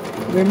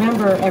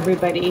 Remember,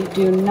 everybody,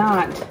 do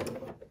not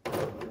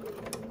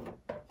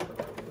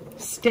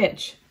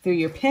stitch through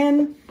your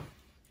pin.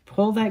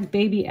 Pull that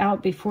baby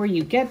out before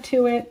you get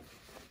to it.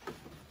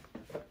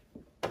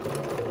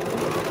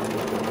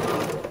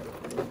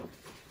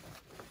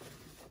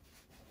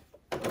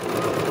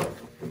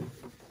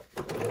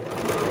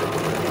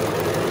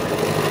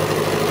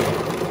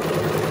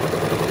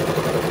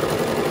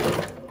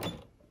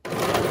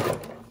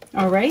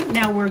 All right,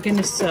 now we're going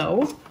to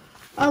sew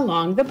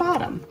along the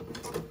bottom.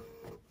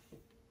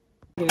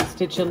 I'm going to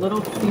stitch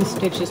a few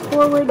stitches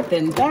forward,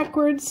 then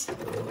backwards.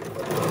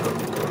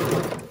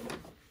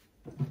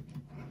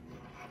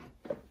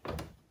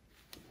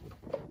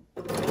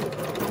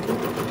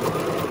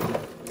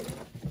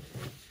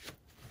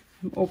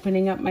 I'm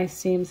opening up my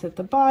seams at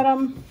the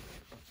bottom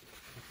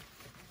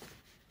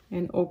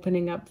and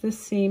opening up this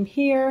seam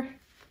here.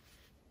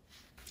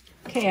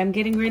 Okay, I'm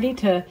getting ready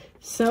to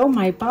sew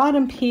my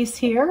bottom piece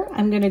here.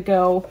 I'm going to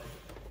go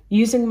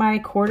using my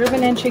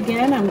 1/4 inch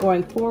again. I'm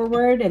going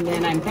forward and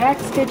then I'm back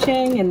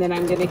stitching and then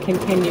I'm going to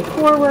continue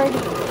forward.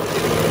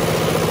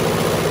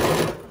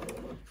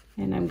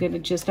 And I'm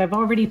going to I've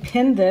already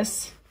pinned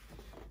this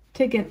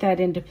to get that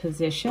into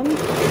position.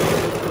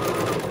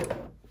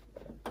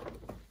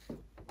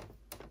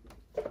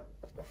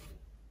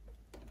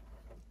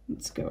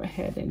 Let's go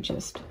ahead and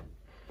just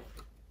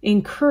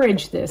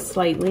encourage this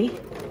slightly.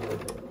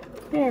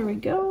 There we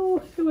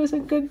go. It was a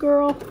good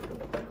girl.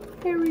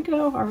 There we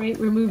go. All right,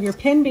 remove your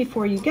pin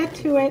before you get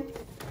to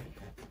it.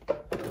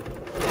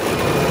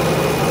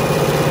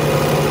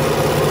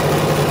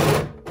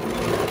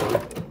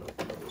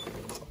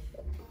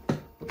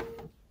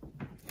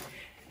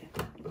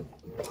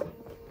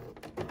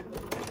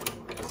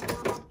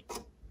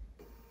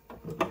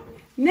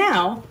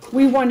 Now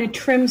we want to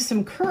trim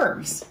some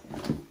curves.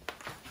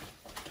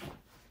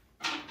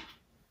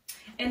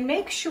 And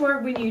make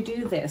sure when you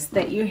do this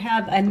that you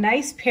have a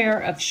nice pair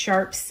of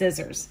sharp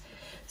scissors.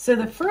 So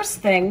the first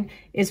thing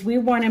is we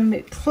want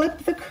to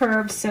clip the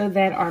curve so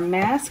that our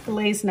mask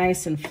lays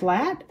nice and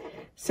flat.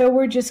 So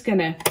we're just going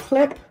to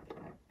clip,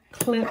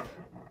 clip,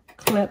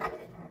 clip,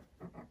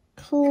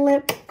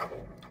 clip,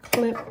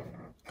 clip,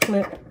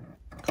 clip,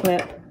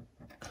 clip,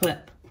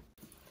 clip.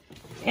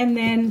 And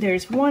then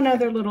there's one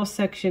other little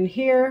section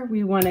here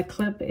we want to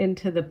clip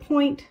into the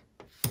point.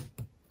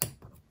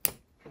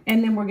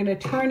 And then we're going to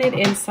turn it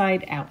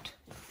inside out.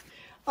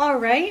 All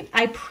right,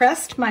 I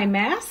pressed my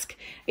mask.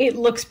 It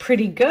looks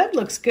pretty good,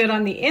 looks good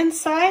on the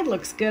inside,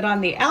 looks good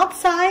on the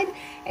outside.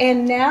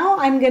 And now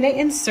I'm going to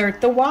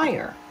insert the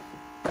wire.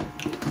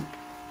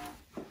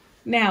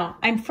 Now,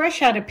 I'm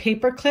fresh out of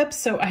paper clips,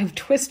 so I've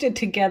twisted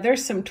together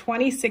some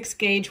 26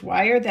 gauge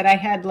wire that I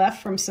had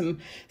left from some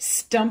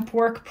stump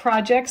work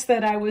projects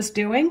that I was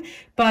doing.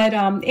 But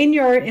in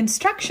your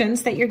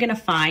instructions that you're going to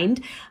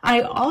find,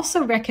 I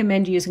also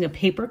recommend using a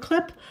paper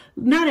clip,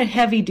 not a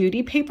heavy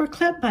duty paper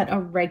clip, but a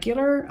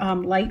regular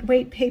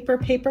lightweight paper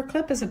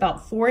clip is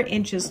about 4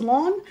 inches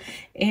long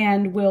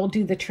and will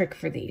do the trick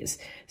for these.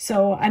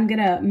 So I'm going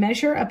to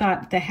measure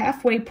about the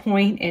halfway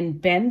point and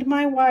bend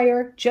my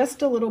wire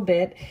just a little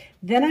bit.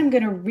 Then I'm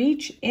going to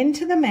reach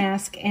into the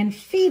mask and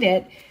feed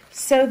it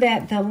so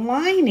that the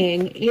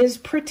lining is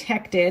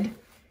protected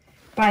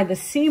by the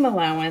seam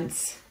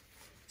allowance.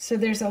 So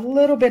there's a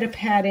little bit of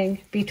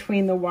padding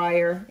between the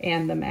wire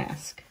and the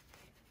mask.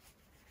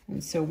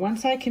 And so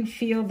once I can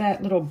feel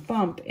that little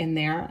bump in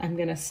there, I'm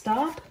going to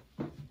stop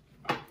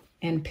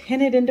and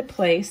pin it into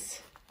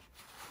place,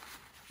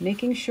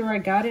 making sure I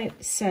got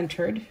it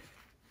centered.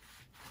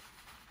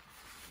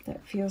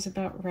 That feels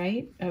about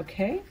right.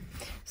 Okay.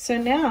 So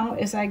now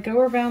as I go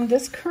around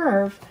this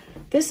curve,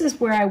 this is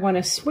where I want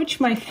to switch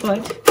my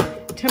foot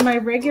to my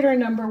regular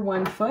number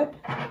 1 foot.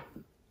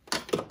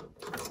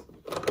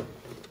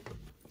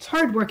 It's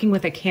hard working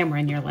with a camera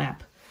in your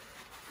lap.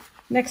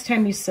 Next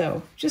time you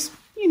sew, just,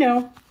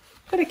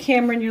 put a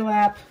camera in your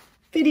lap,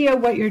 video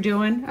what you're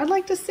doing. I'd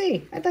like to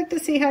see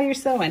how you're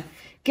sewing.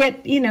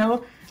 Get,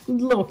 a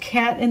little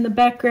cat in the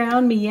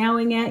background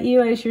meowing at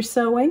you as you're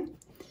sewing.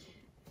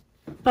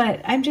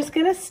 But I'm just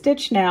going to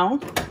stitch now.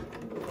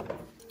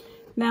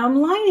 Now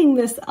I'm lining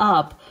this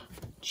up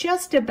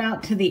just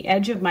about to the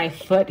edge of my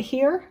foot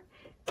here,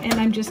 and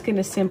I'm just going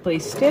to simply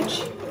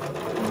stitch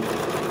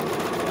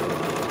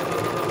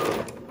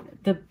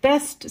the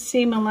best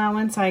seam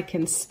allowance I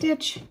can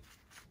stitch.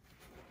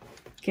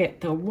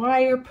 Get the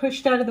wire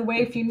pushed out of the way.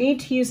 If you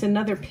need to use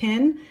another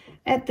pin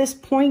at this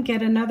point,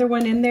 get another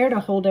one in there to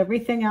hold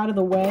everything out of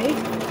the way.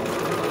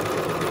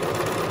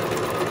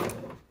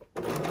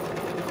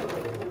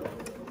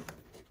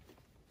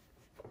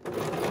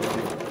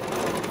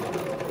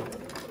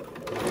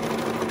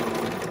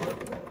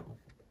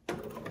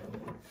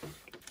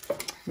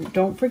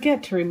 Don't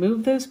forget to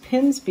remove those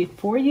pins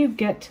before you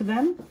get to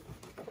them.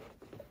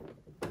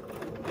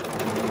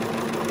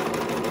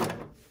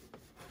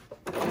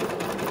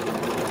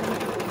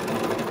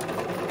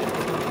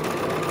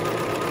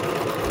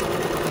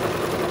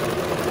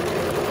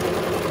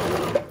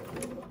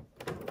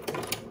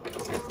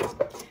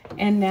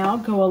 And now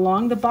go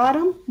along the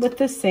bottom with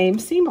the same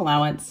seam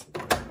allowance.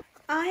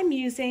 I'm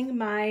using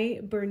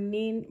my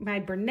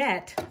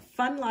Bernette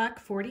Fun Lock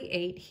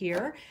 48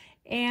 here,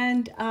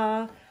 and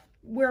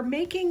we're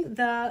making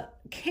the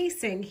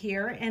casing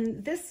here,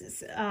 and this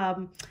is,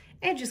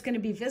 edge is going to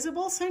be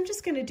visible, so I'm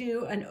just going to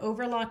do an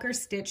overlocker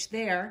stitch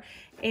there,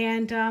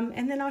 and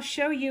then I'll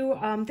show you,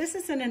 this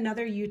is in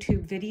another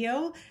YouTube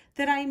video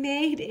that I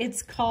made.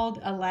 It's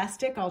called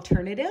Elastic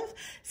Alternative.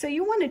 So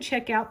you want to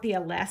check out the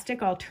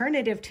Elastic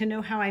Alternative to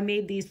know how I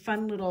made these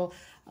fun little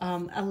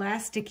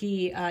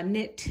elasticy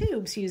knit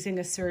tubes using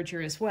a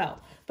serger as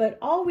well. But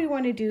all we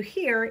want to do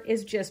here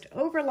is just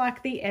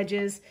overlock the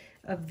edges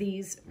of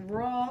these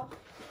raw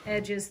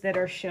edges that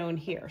are shown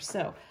here.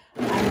 So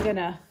I'm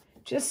gonna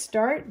just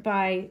start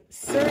by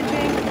serging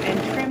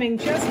and trimming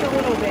just a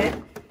little bit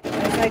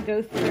as I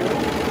go through.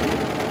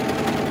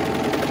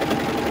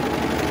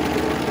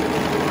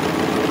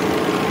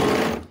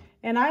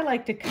 And I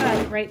like to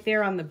cut right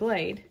there on the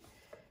blade.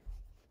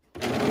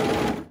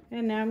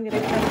 And now I'm going to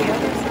cut the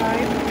other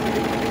side.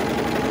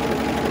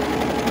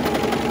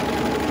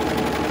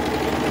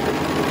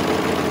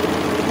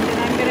 And then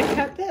I'm going to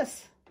cut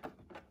this.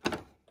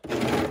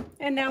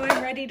 And now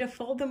I'm ready to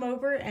fold them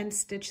over and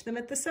stitch them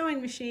at the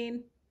sewing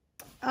machine.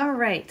 All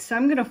right, so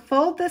I'm going to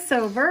fold this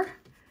over,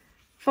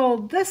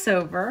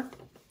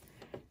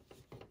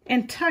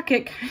 and tuck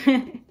it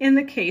in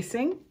the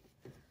casing.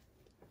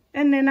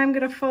 And then I'm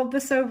going to fold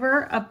this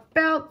over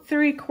about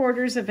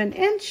 3/4 of an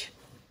inch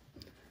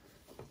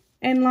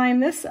and line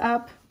this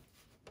up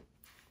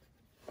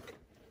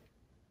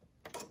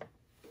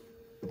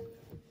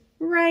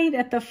right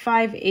at the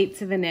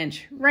 5/8 of an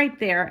inch, right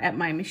there at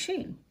my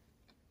machine.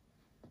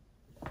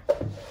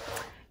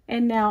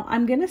 And now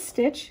I'm going to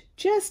stitch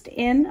just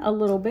in a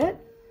little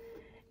bit,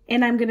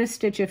 and I'm going to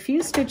stitch a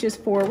few stitches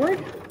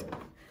forward,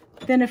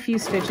 then a few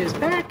stitches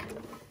back,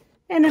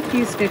 and a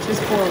few stitches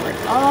forward,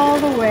 all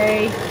the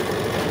way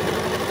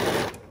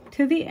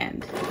to the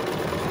end,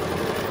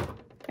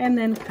 and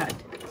then cut.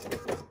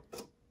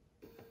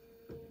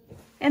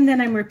 And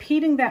then I'm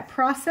repeating that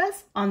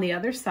process on the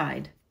other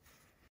side,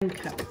 and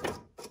cut.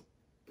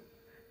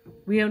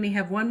 We only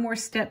have one more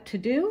step to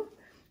do,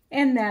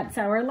 and that's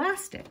our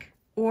elastic,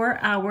 or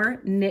our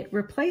knit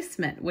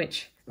replacement,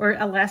 or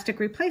elastic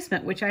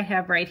replacement, which I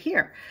have right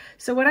here.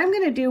 So what I'm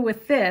going to do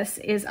with this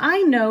is,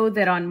 I know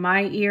that on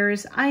my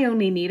ears, I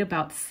only need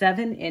about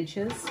 7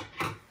 inches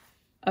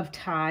of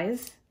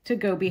ties to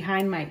go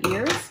behind my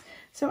ears.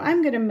 So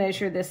I'm going to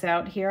measure this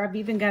out here. I've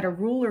even got a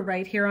ruler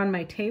right here on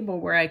my table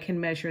where I can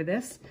measure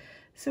this.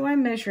 So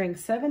I'm measuring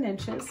 7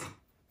 inches.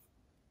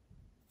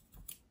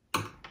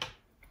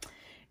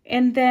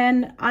 And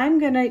then I'm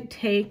going to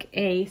take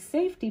a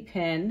safety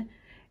pin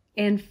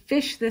and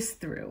fish this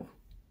through.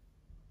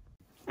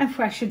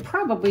 I should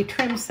probably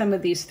trim some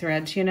of these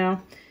threads, you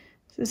know.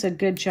 This is a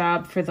good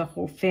job for the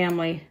whole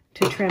family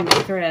to trim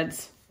the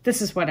threads.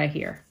 This is what I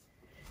hear.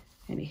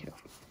 Anywho,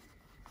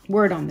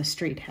 word on the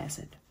street has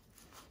it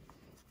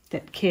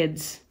that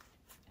kids,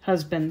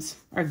 husbands,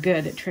 are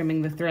good at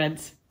trimming the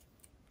threads.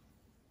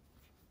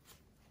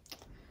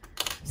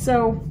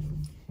 So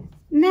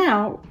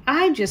now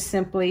I just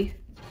simply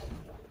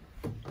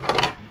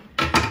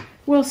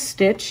will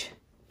stitch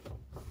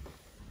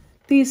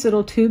these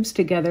little tubes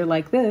together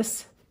like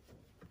this.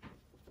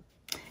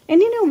 And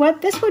you know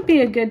what? This would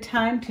be a good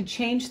time to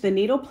change the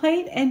needle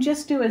plate and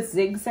just do a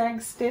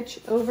zigzag stitch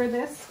over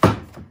this.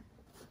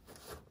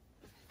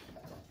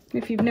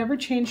 If you've never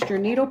changed your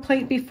needle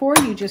plate before,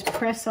 you just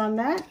press on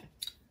that.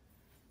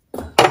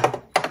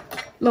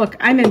 Look,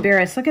 I'm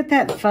embarrassed. Look at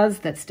that fuzz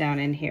that's down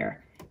in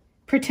here.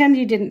 Pretend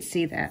you didn't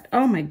see that.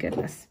 Oh my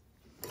goodness.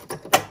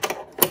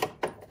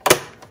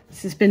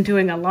 This has been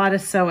doing a lot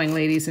of sewing,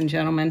 ladies and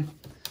gentlemen.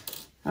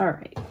 All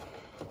right.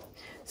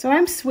 So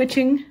I'm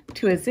switching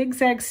to a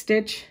zigzag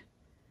stitch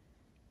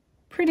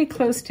pretty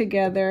close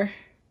together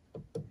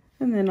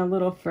and then a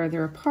little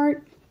further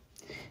apart.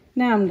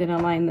 Now I'm going to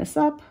line this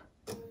up.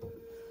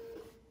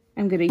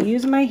 I'm going to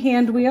use my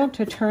hand wheel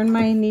to turn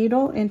my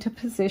needle into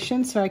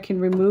position so I can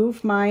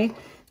remove my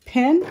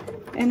pin,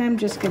 and I'm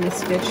just going to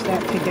stitch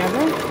that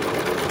together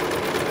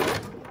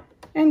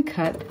and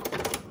cut.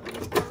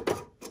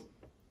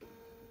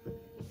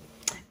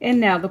 And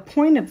now the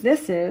point of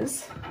this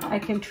is I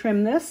can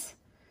trim this,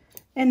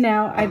 and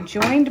now I've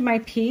joined my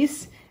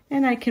piece,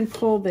 and I can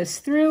pull this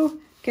through,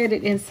 get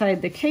it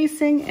inside the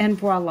casing, and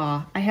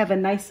voila, I have a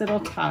nice little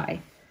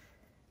tie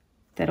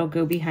that'll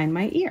go behind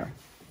my ear.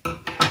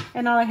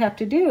 And all I have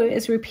to do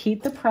is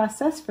repeat the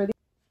process for the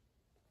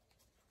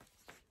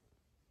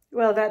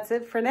Well, that's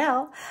it for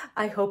now.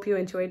 I hope you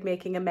enjoyed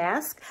making a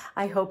mask.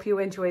 I hope you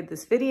enjoyed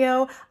this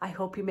video. I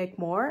hope you make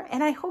more.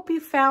 And I hope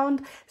you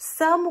found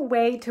some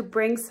way to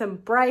bring some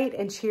bright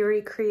and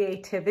cheery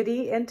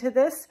creativity into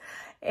this.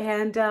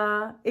 And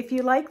if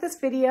you like this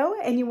video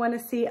and you want to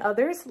see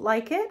others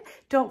like it,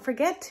 don't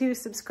forget to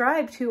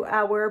subscribe to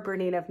our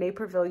BERNINA of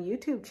Naperville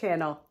YouTube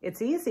channel.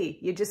 It's easy.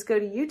 You just go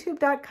to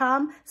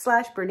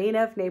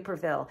youtube.com/BERNINA of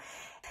Naperville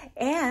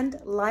and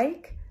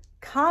like,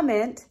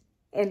 comment,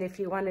 and if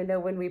you want to know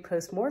when we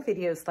post more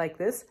videos like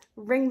this,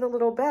 ring the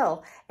little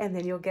bell and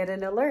then you'll get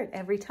an alert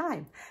every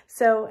time.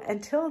 So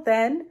until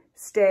then,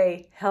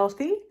 stay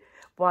healthy,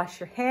 wash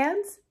your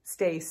hands,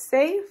 stay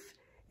safe,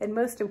 and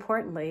most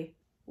importantly,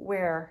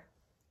 wear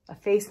a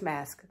face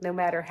mask, no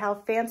matter how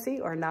fancy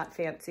or not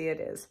fancy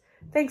it is.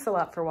 Thanks a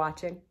lot for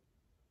watching.